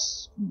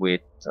cross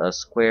with a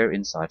square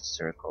inside a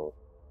circle.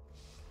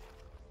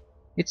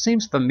 It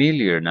seems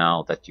familiar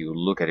now that you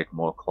look at it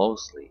more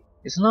closely.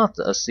 It's not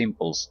a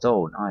simple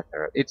stone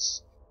either.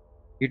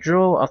 You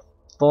draw a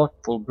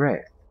thoughtful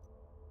breath.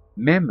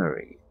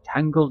 Memory,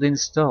 tangled in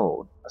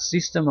stone, a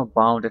system of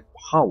bounded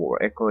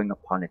power echoing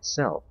upon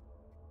itself.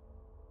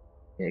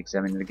 Okay,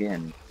 examine it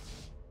again.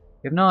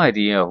 You have no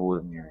idea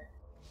who...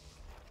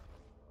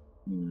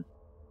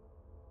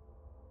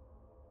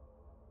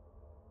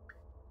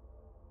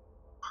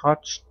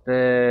 Touch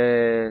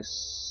the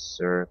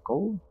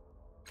circle.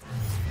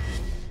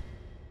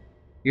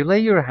 You lay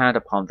your hand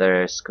upon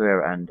the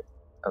square and...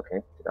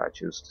 Okay, did I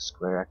choose the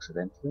square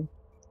accidentally?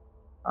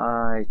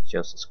 I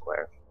chose the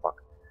square.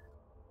 Fuck.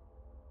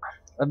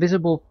 A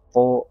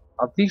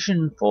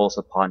vision falls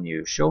upon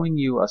you, showing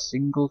you a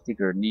single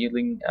figure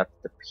kneeling at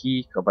the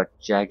peak of a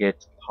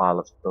jagged pile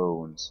of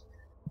bones.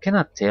 You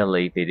cannot tell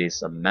if it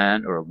is a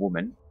man or a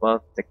woman,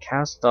 but the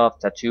cast-off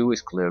tattoo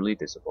is clearly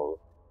visible.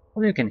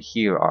 All you can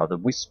hear are the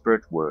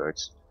whispered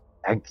words,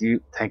 "Thank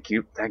you, thank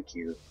you, thank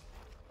you."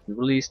 You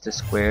release the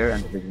square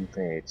and the vision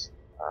fades.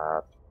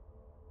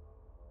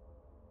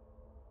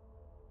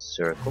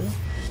 Circle?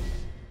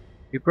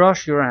 You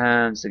brush your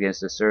hands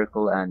against the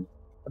circle and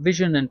a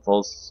vision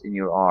unfolds in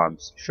your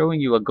arms,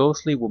 showing you a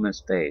ghostly woman's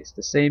face,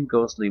 the same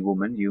ghostly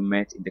woman you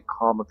met in the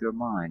calm of your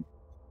mind.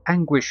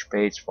 Anguish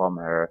fades from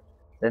her,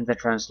 then the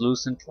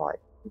translucent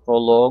light. Before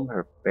long,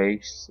 her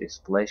face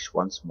is flesh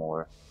once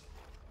more.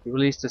 You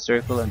release the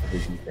circle and the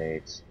vision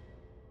fades.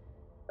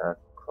 A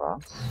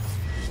cross?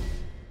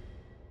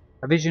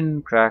 A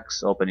vision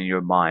cracks open in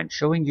your mind,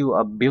 showing you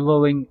a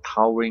billowing,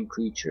 towering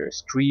creature,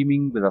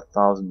 screaming with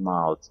 1,000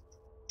 mouths.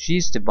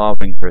 She's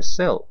devouring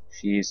herself.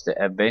 She is the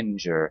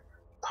Avenger,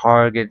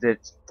 targeted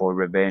for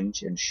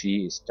revenge, and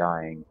she is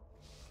dying.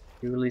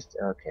 You released...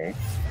 okay.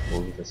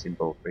 Pull the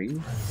symbol free.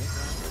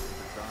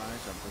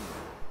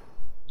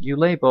 You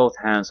lay both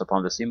hands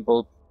upon the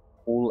symbol,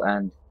 pull,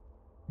 and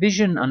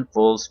vision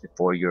unfolds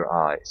before your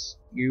eyes.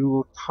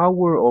 You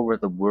tower over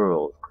the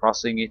world,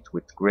 crossing it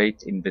with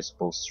great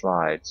invisible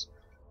strides.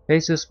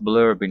 Faces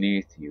blur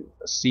beneath you,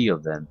 a sea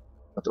of them,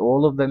 but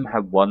all of them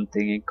have one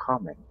thing in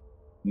common.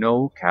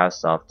 No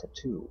cast-off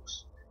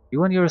tattoos.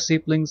 You and your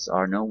siblings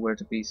are nowhere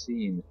to be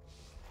seen.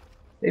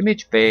 The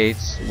image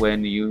fades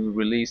when you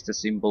release the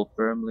symbol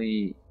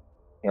firmly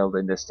held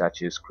in the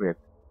statue's grip.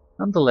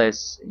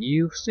 Nonetheless,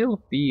 you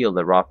still feel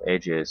the rough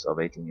edges of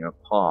it in your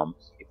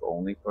palms, if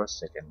only for a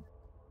second.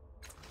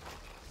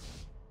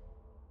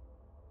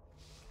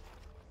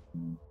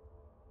 Hmm.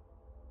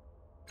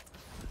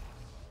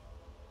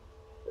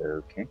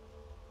 Okay.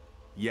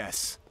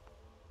 Yes.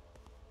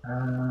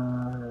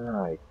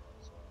 Right.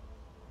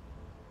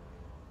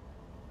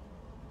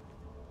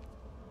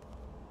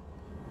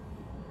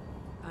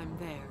 I'm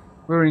there.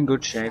 We're in In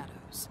good the shape.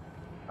 shadows.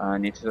 I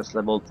need to just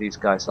level these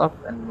guys up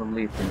and we'll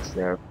leave things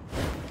there.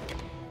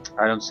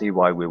 I don't see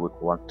why we would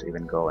want to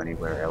even go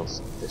anywhere else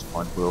at this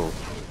point. We'll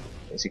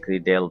basically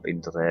delve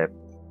into the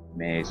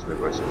maze we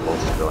were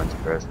supposed to go in the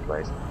first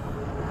place.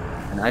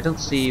 And I don't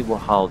see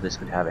how this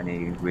could have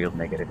any real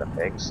negative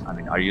effects. I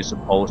mean, are you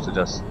supposed to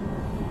just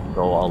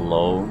go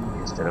alone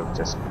instead of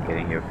just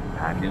getting your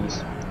companions?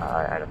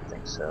 I don't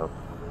think so.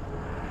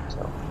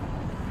 So,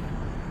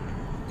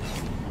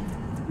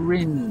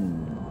 Rin,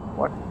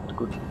 what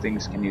good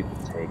things can you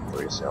take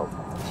for yourself?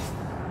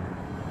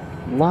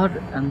 Blood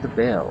and the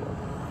Bell.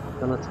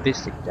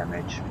 Relativistic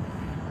damage.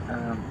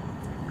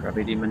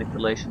 Gravity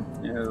manipulation?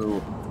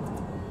 No.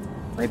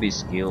 Maybe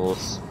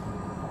skills.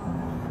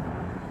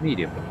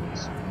 Medium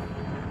weapons.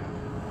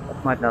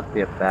 That might not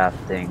be a bad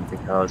thing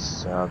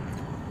because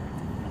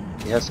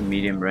he has a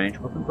medium range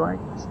weapon, right?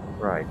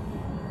 Right.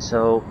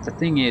 So the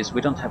thing is,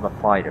 we don't have a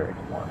fighter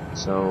anymore.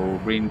 So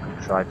Rin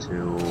could try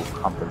to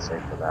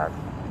compensate for that.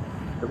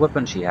 The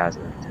weapon she has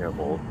isn't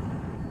terrible.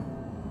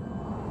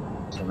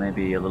 So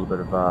maybe a little bit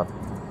of a...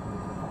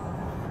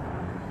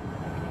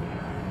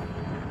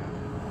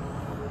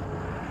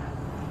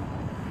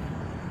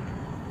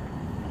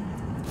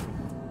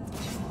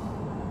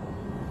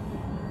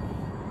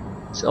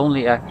 It's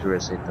only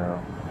accuracy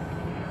though.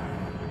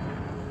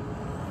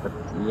 But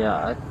yeah,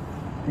 I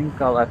think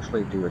I'll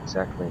actually do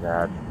exactly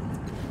that.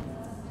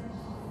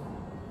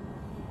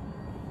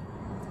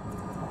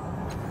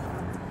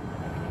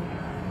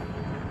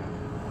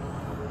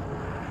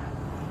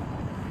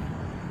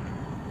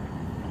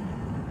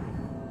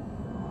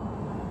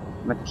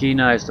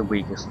 Makina is the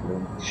weakest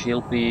link.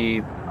 She'll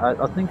be...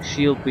 I think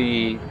she'll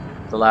be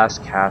the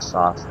last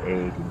cast-off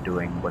aid in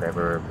doing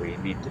whatever we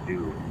need to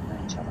do in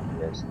the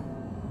challenges.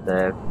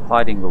 The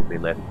fighting will be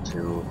left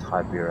to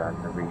Tiber and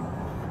Marine.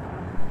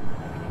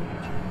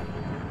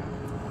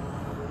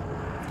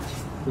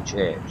 Which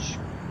edge?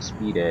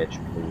 Speed edge,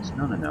 please.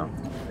 No, not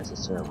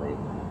necessarily.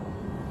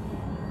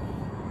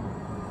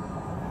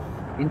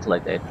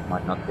 Intellect edge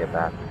might not be a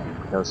bad thing,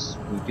 because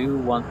we do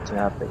want to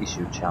have the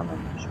issue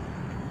challenge.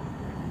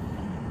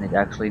 And it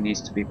actually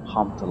needs to be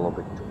pumped a little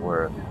bit to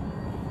work.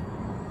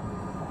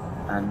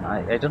 And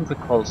I don't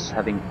recall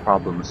having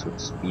problems with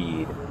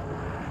speed.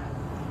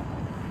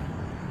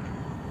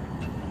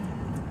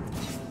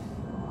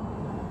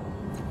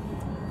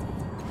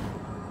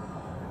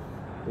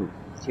 Ooh,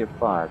 tier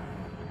 5.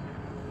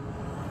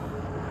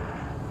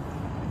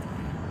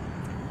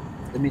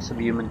 Limits of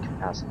human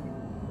capacity.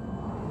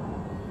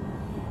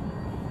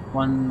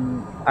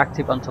 1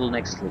 active until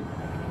next sleep.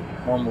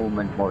 More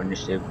movement, more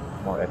initiative,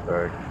 more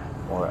effort,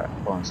 more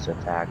points to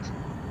attacks.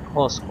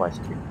 Costs quite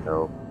a bit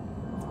though.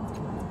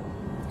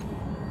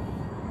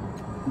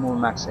 More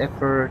max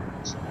effort,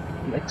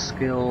 flex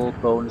skill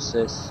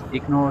bonuses,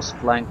 ignores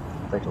flank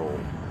fatal.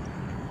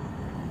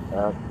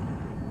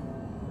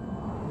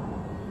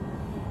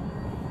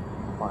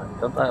 Why,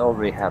 don't I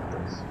already have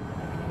this?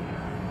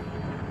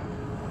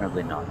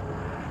 Apparently not.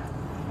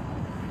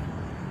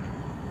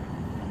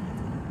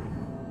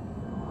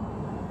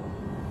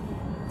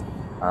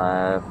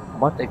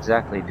 What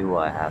exactly do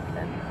I have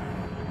then?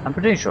 I'm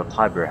pretty sure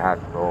Tiber had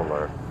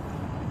Roller.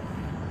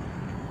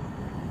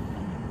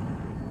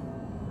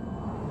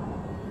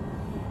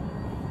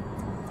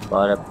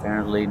 But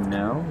apparently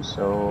no,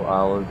 so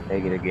I'll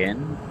take it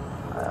again.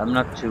 I'm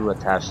not too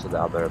attached to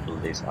the other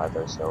abilities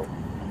either, so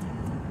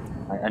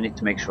I need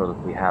to make sure that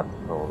we have the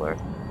Roller.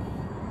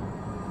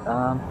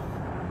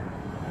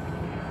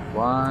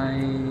 Why...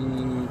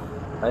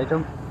 I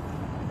don't...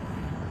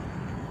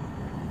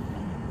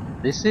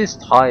 This is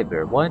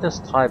Tiber. Why does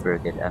Tiber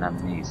get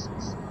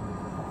anamnesis?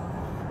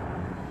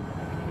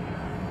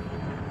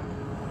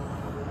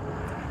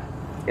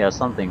 Yeah,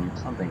 something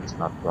is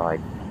not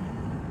right.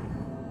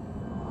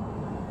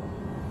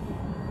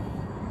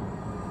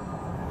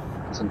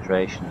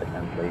 Concentration,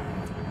 definitely.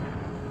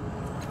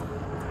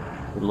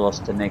 We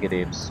lost the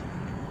negatives.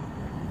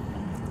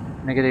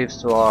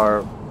 Negatives to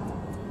our...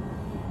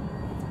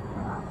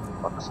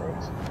 fuck's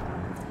sakes.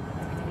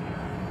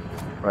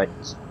 Right.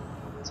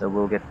 So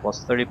we'll get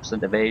plus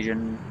 30%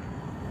 evasion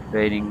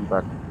training,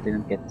 but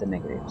didn't get the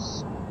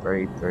negatives.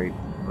 Very, very,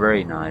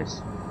 very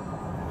nice.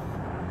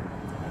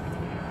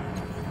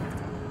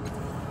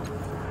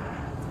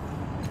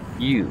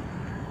 You.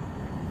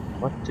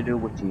 What to do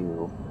with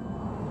you?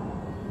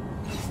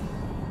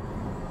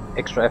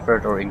 Extra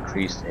effort or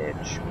increased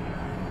edge?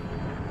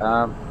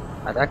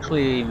 I'd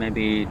actually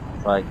maybe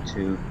try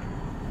to...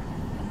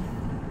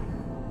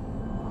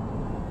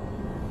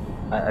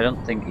 I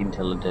don't think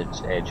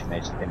intelligent edge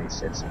makes any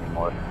sense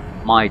anymore.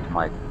 Might,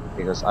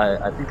 because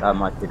I think I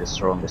might be the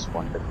strongest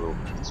one in the group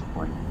at this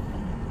point.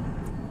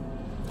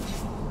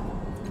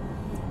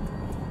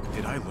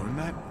 Did I learn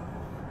that?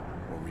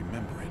 Or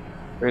remember it?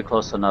 Very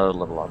close to another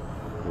level up.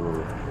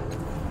 Cool.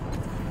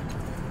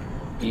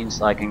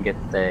 Means I can get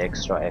the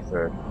extra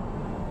effort.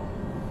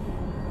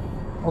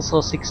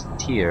 Also 6th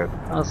tier.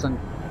 Doesn't...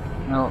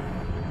 well...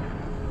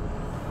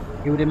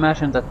 you would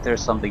imagine that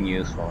there's something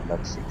useful in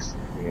that 6th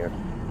tier.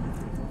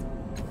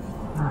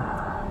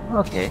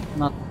 Okay,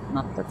 not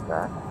that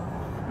bad.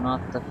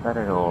 Not that bad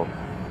at all.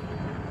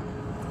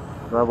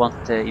 Do I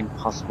want the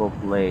impossible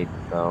blade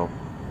though?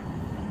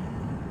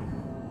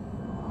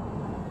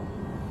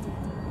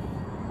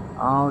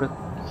 Out of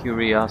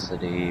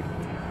curiosity,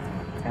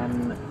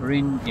 can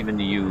Rin even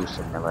use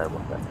a melee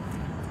weapon?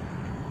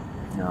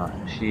 No,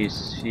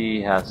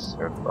 she has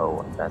her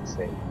bow and that's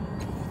it.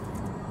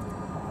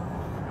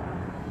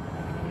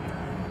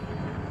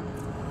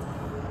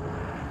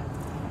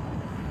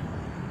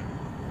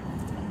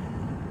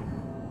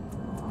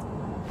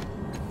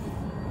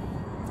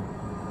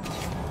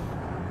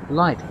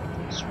 Light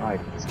weapons,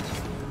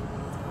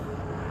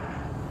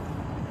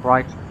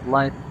 right.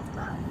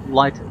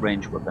 Light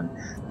range weapon.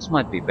 This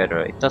might be better.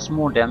 It does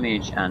more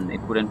damage and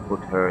it wouldn't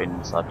put her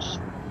in such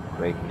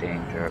great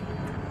danger.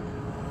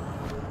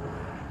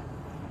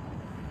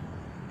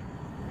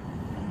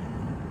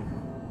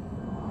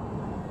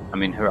 I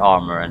mean, her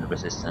armor and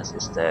resistance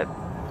is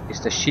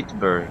the shit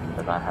version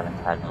that I haven't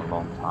had in a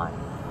long time.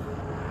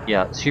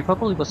 Yeah, she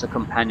probably was a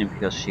companion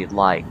because she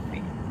liked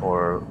me,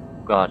 or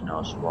God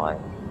knows why.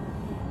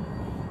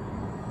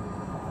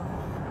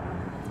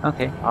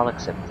 Okay, I'll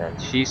accept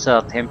that. She's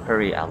a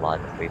temporary ally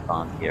that we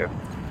found here,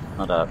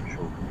 not a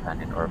true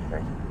companion or a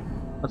friend.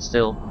 But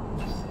still.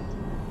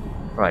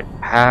 Right,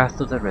 Path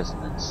to the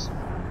Resonance.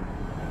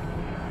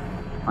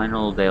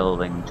 Final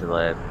delving to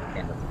the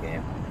end of the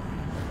game.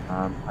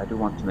 I do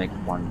want to make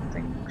one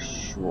thing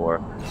sure.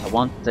 I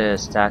want the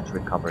stat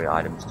recovery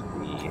items to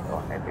be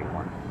on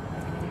everyone.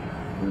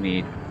 You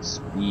need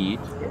speed,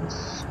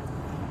 yes.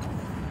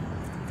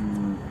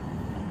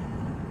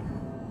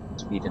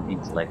 Speed and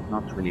intellect,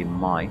 not really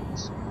might.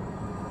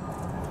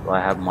 Do I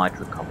have might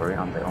recovery?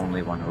 I'm the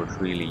only one who's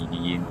really...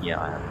 yeah,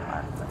 I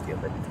have plenty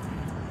of it.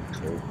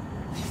 Actually.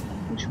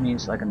 Which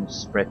means I can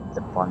spread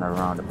the fun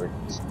around a bit.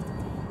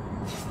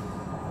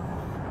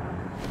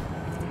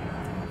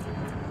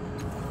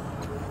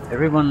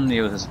 Everyone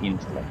uses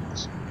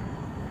intellect.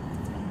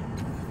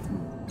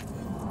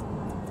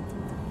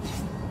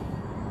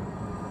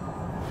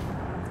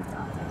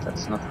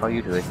 That's not how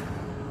you do it.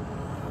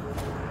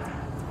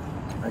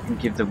 I can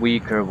give the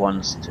weaker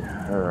ones to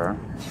her.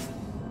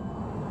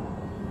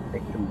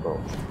 Take them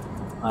both.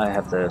 I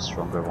have the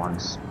stronger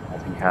ones. I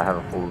think I have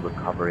a full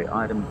recovery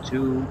item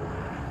too.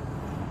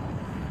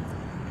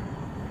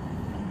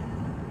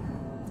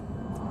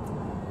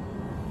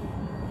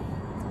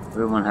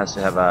 Everyone has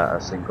to have a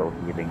single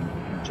healing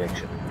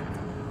injection.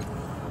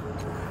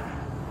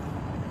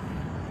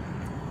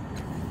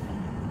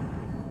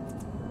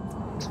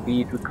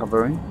 Speed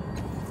recovery.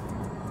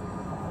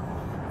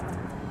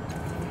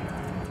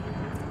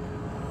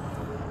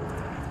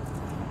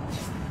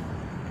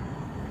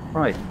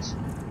 Right.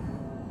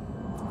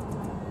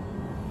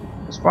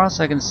 As far as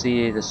I can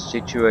see, the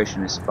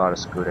situation is about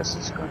as good as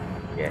it's going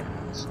to get.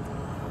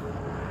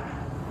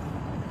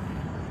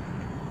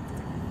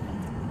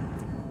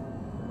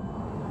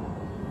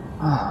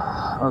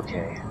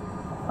 Okay.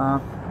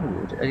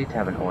 Ooh, I did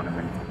have an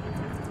ornament.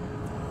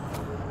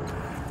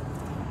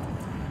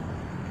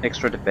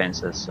 Extra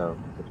defenses, so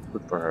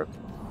good for her.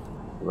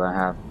 Do I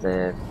have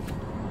the...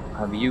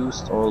 I've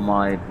used all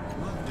my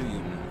What do you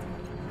need?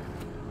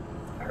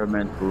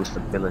 permanent boost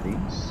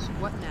abilities.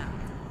 What now?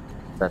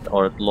 That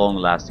are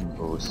long-lasting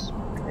boosts.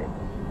 Okay.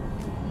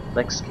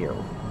 Flex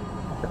skill.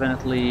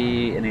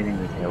 Definitely anything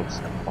that helps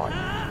a fight.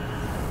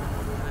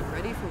 I'm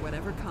ready for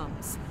whatever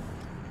comes.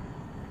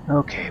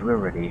 Okay, we're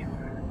ready.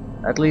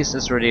 At least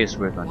as ready as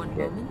we're going One to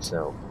get, moment,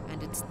 so...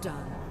 and it's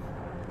done.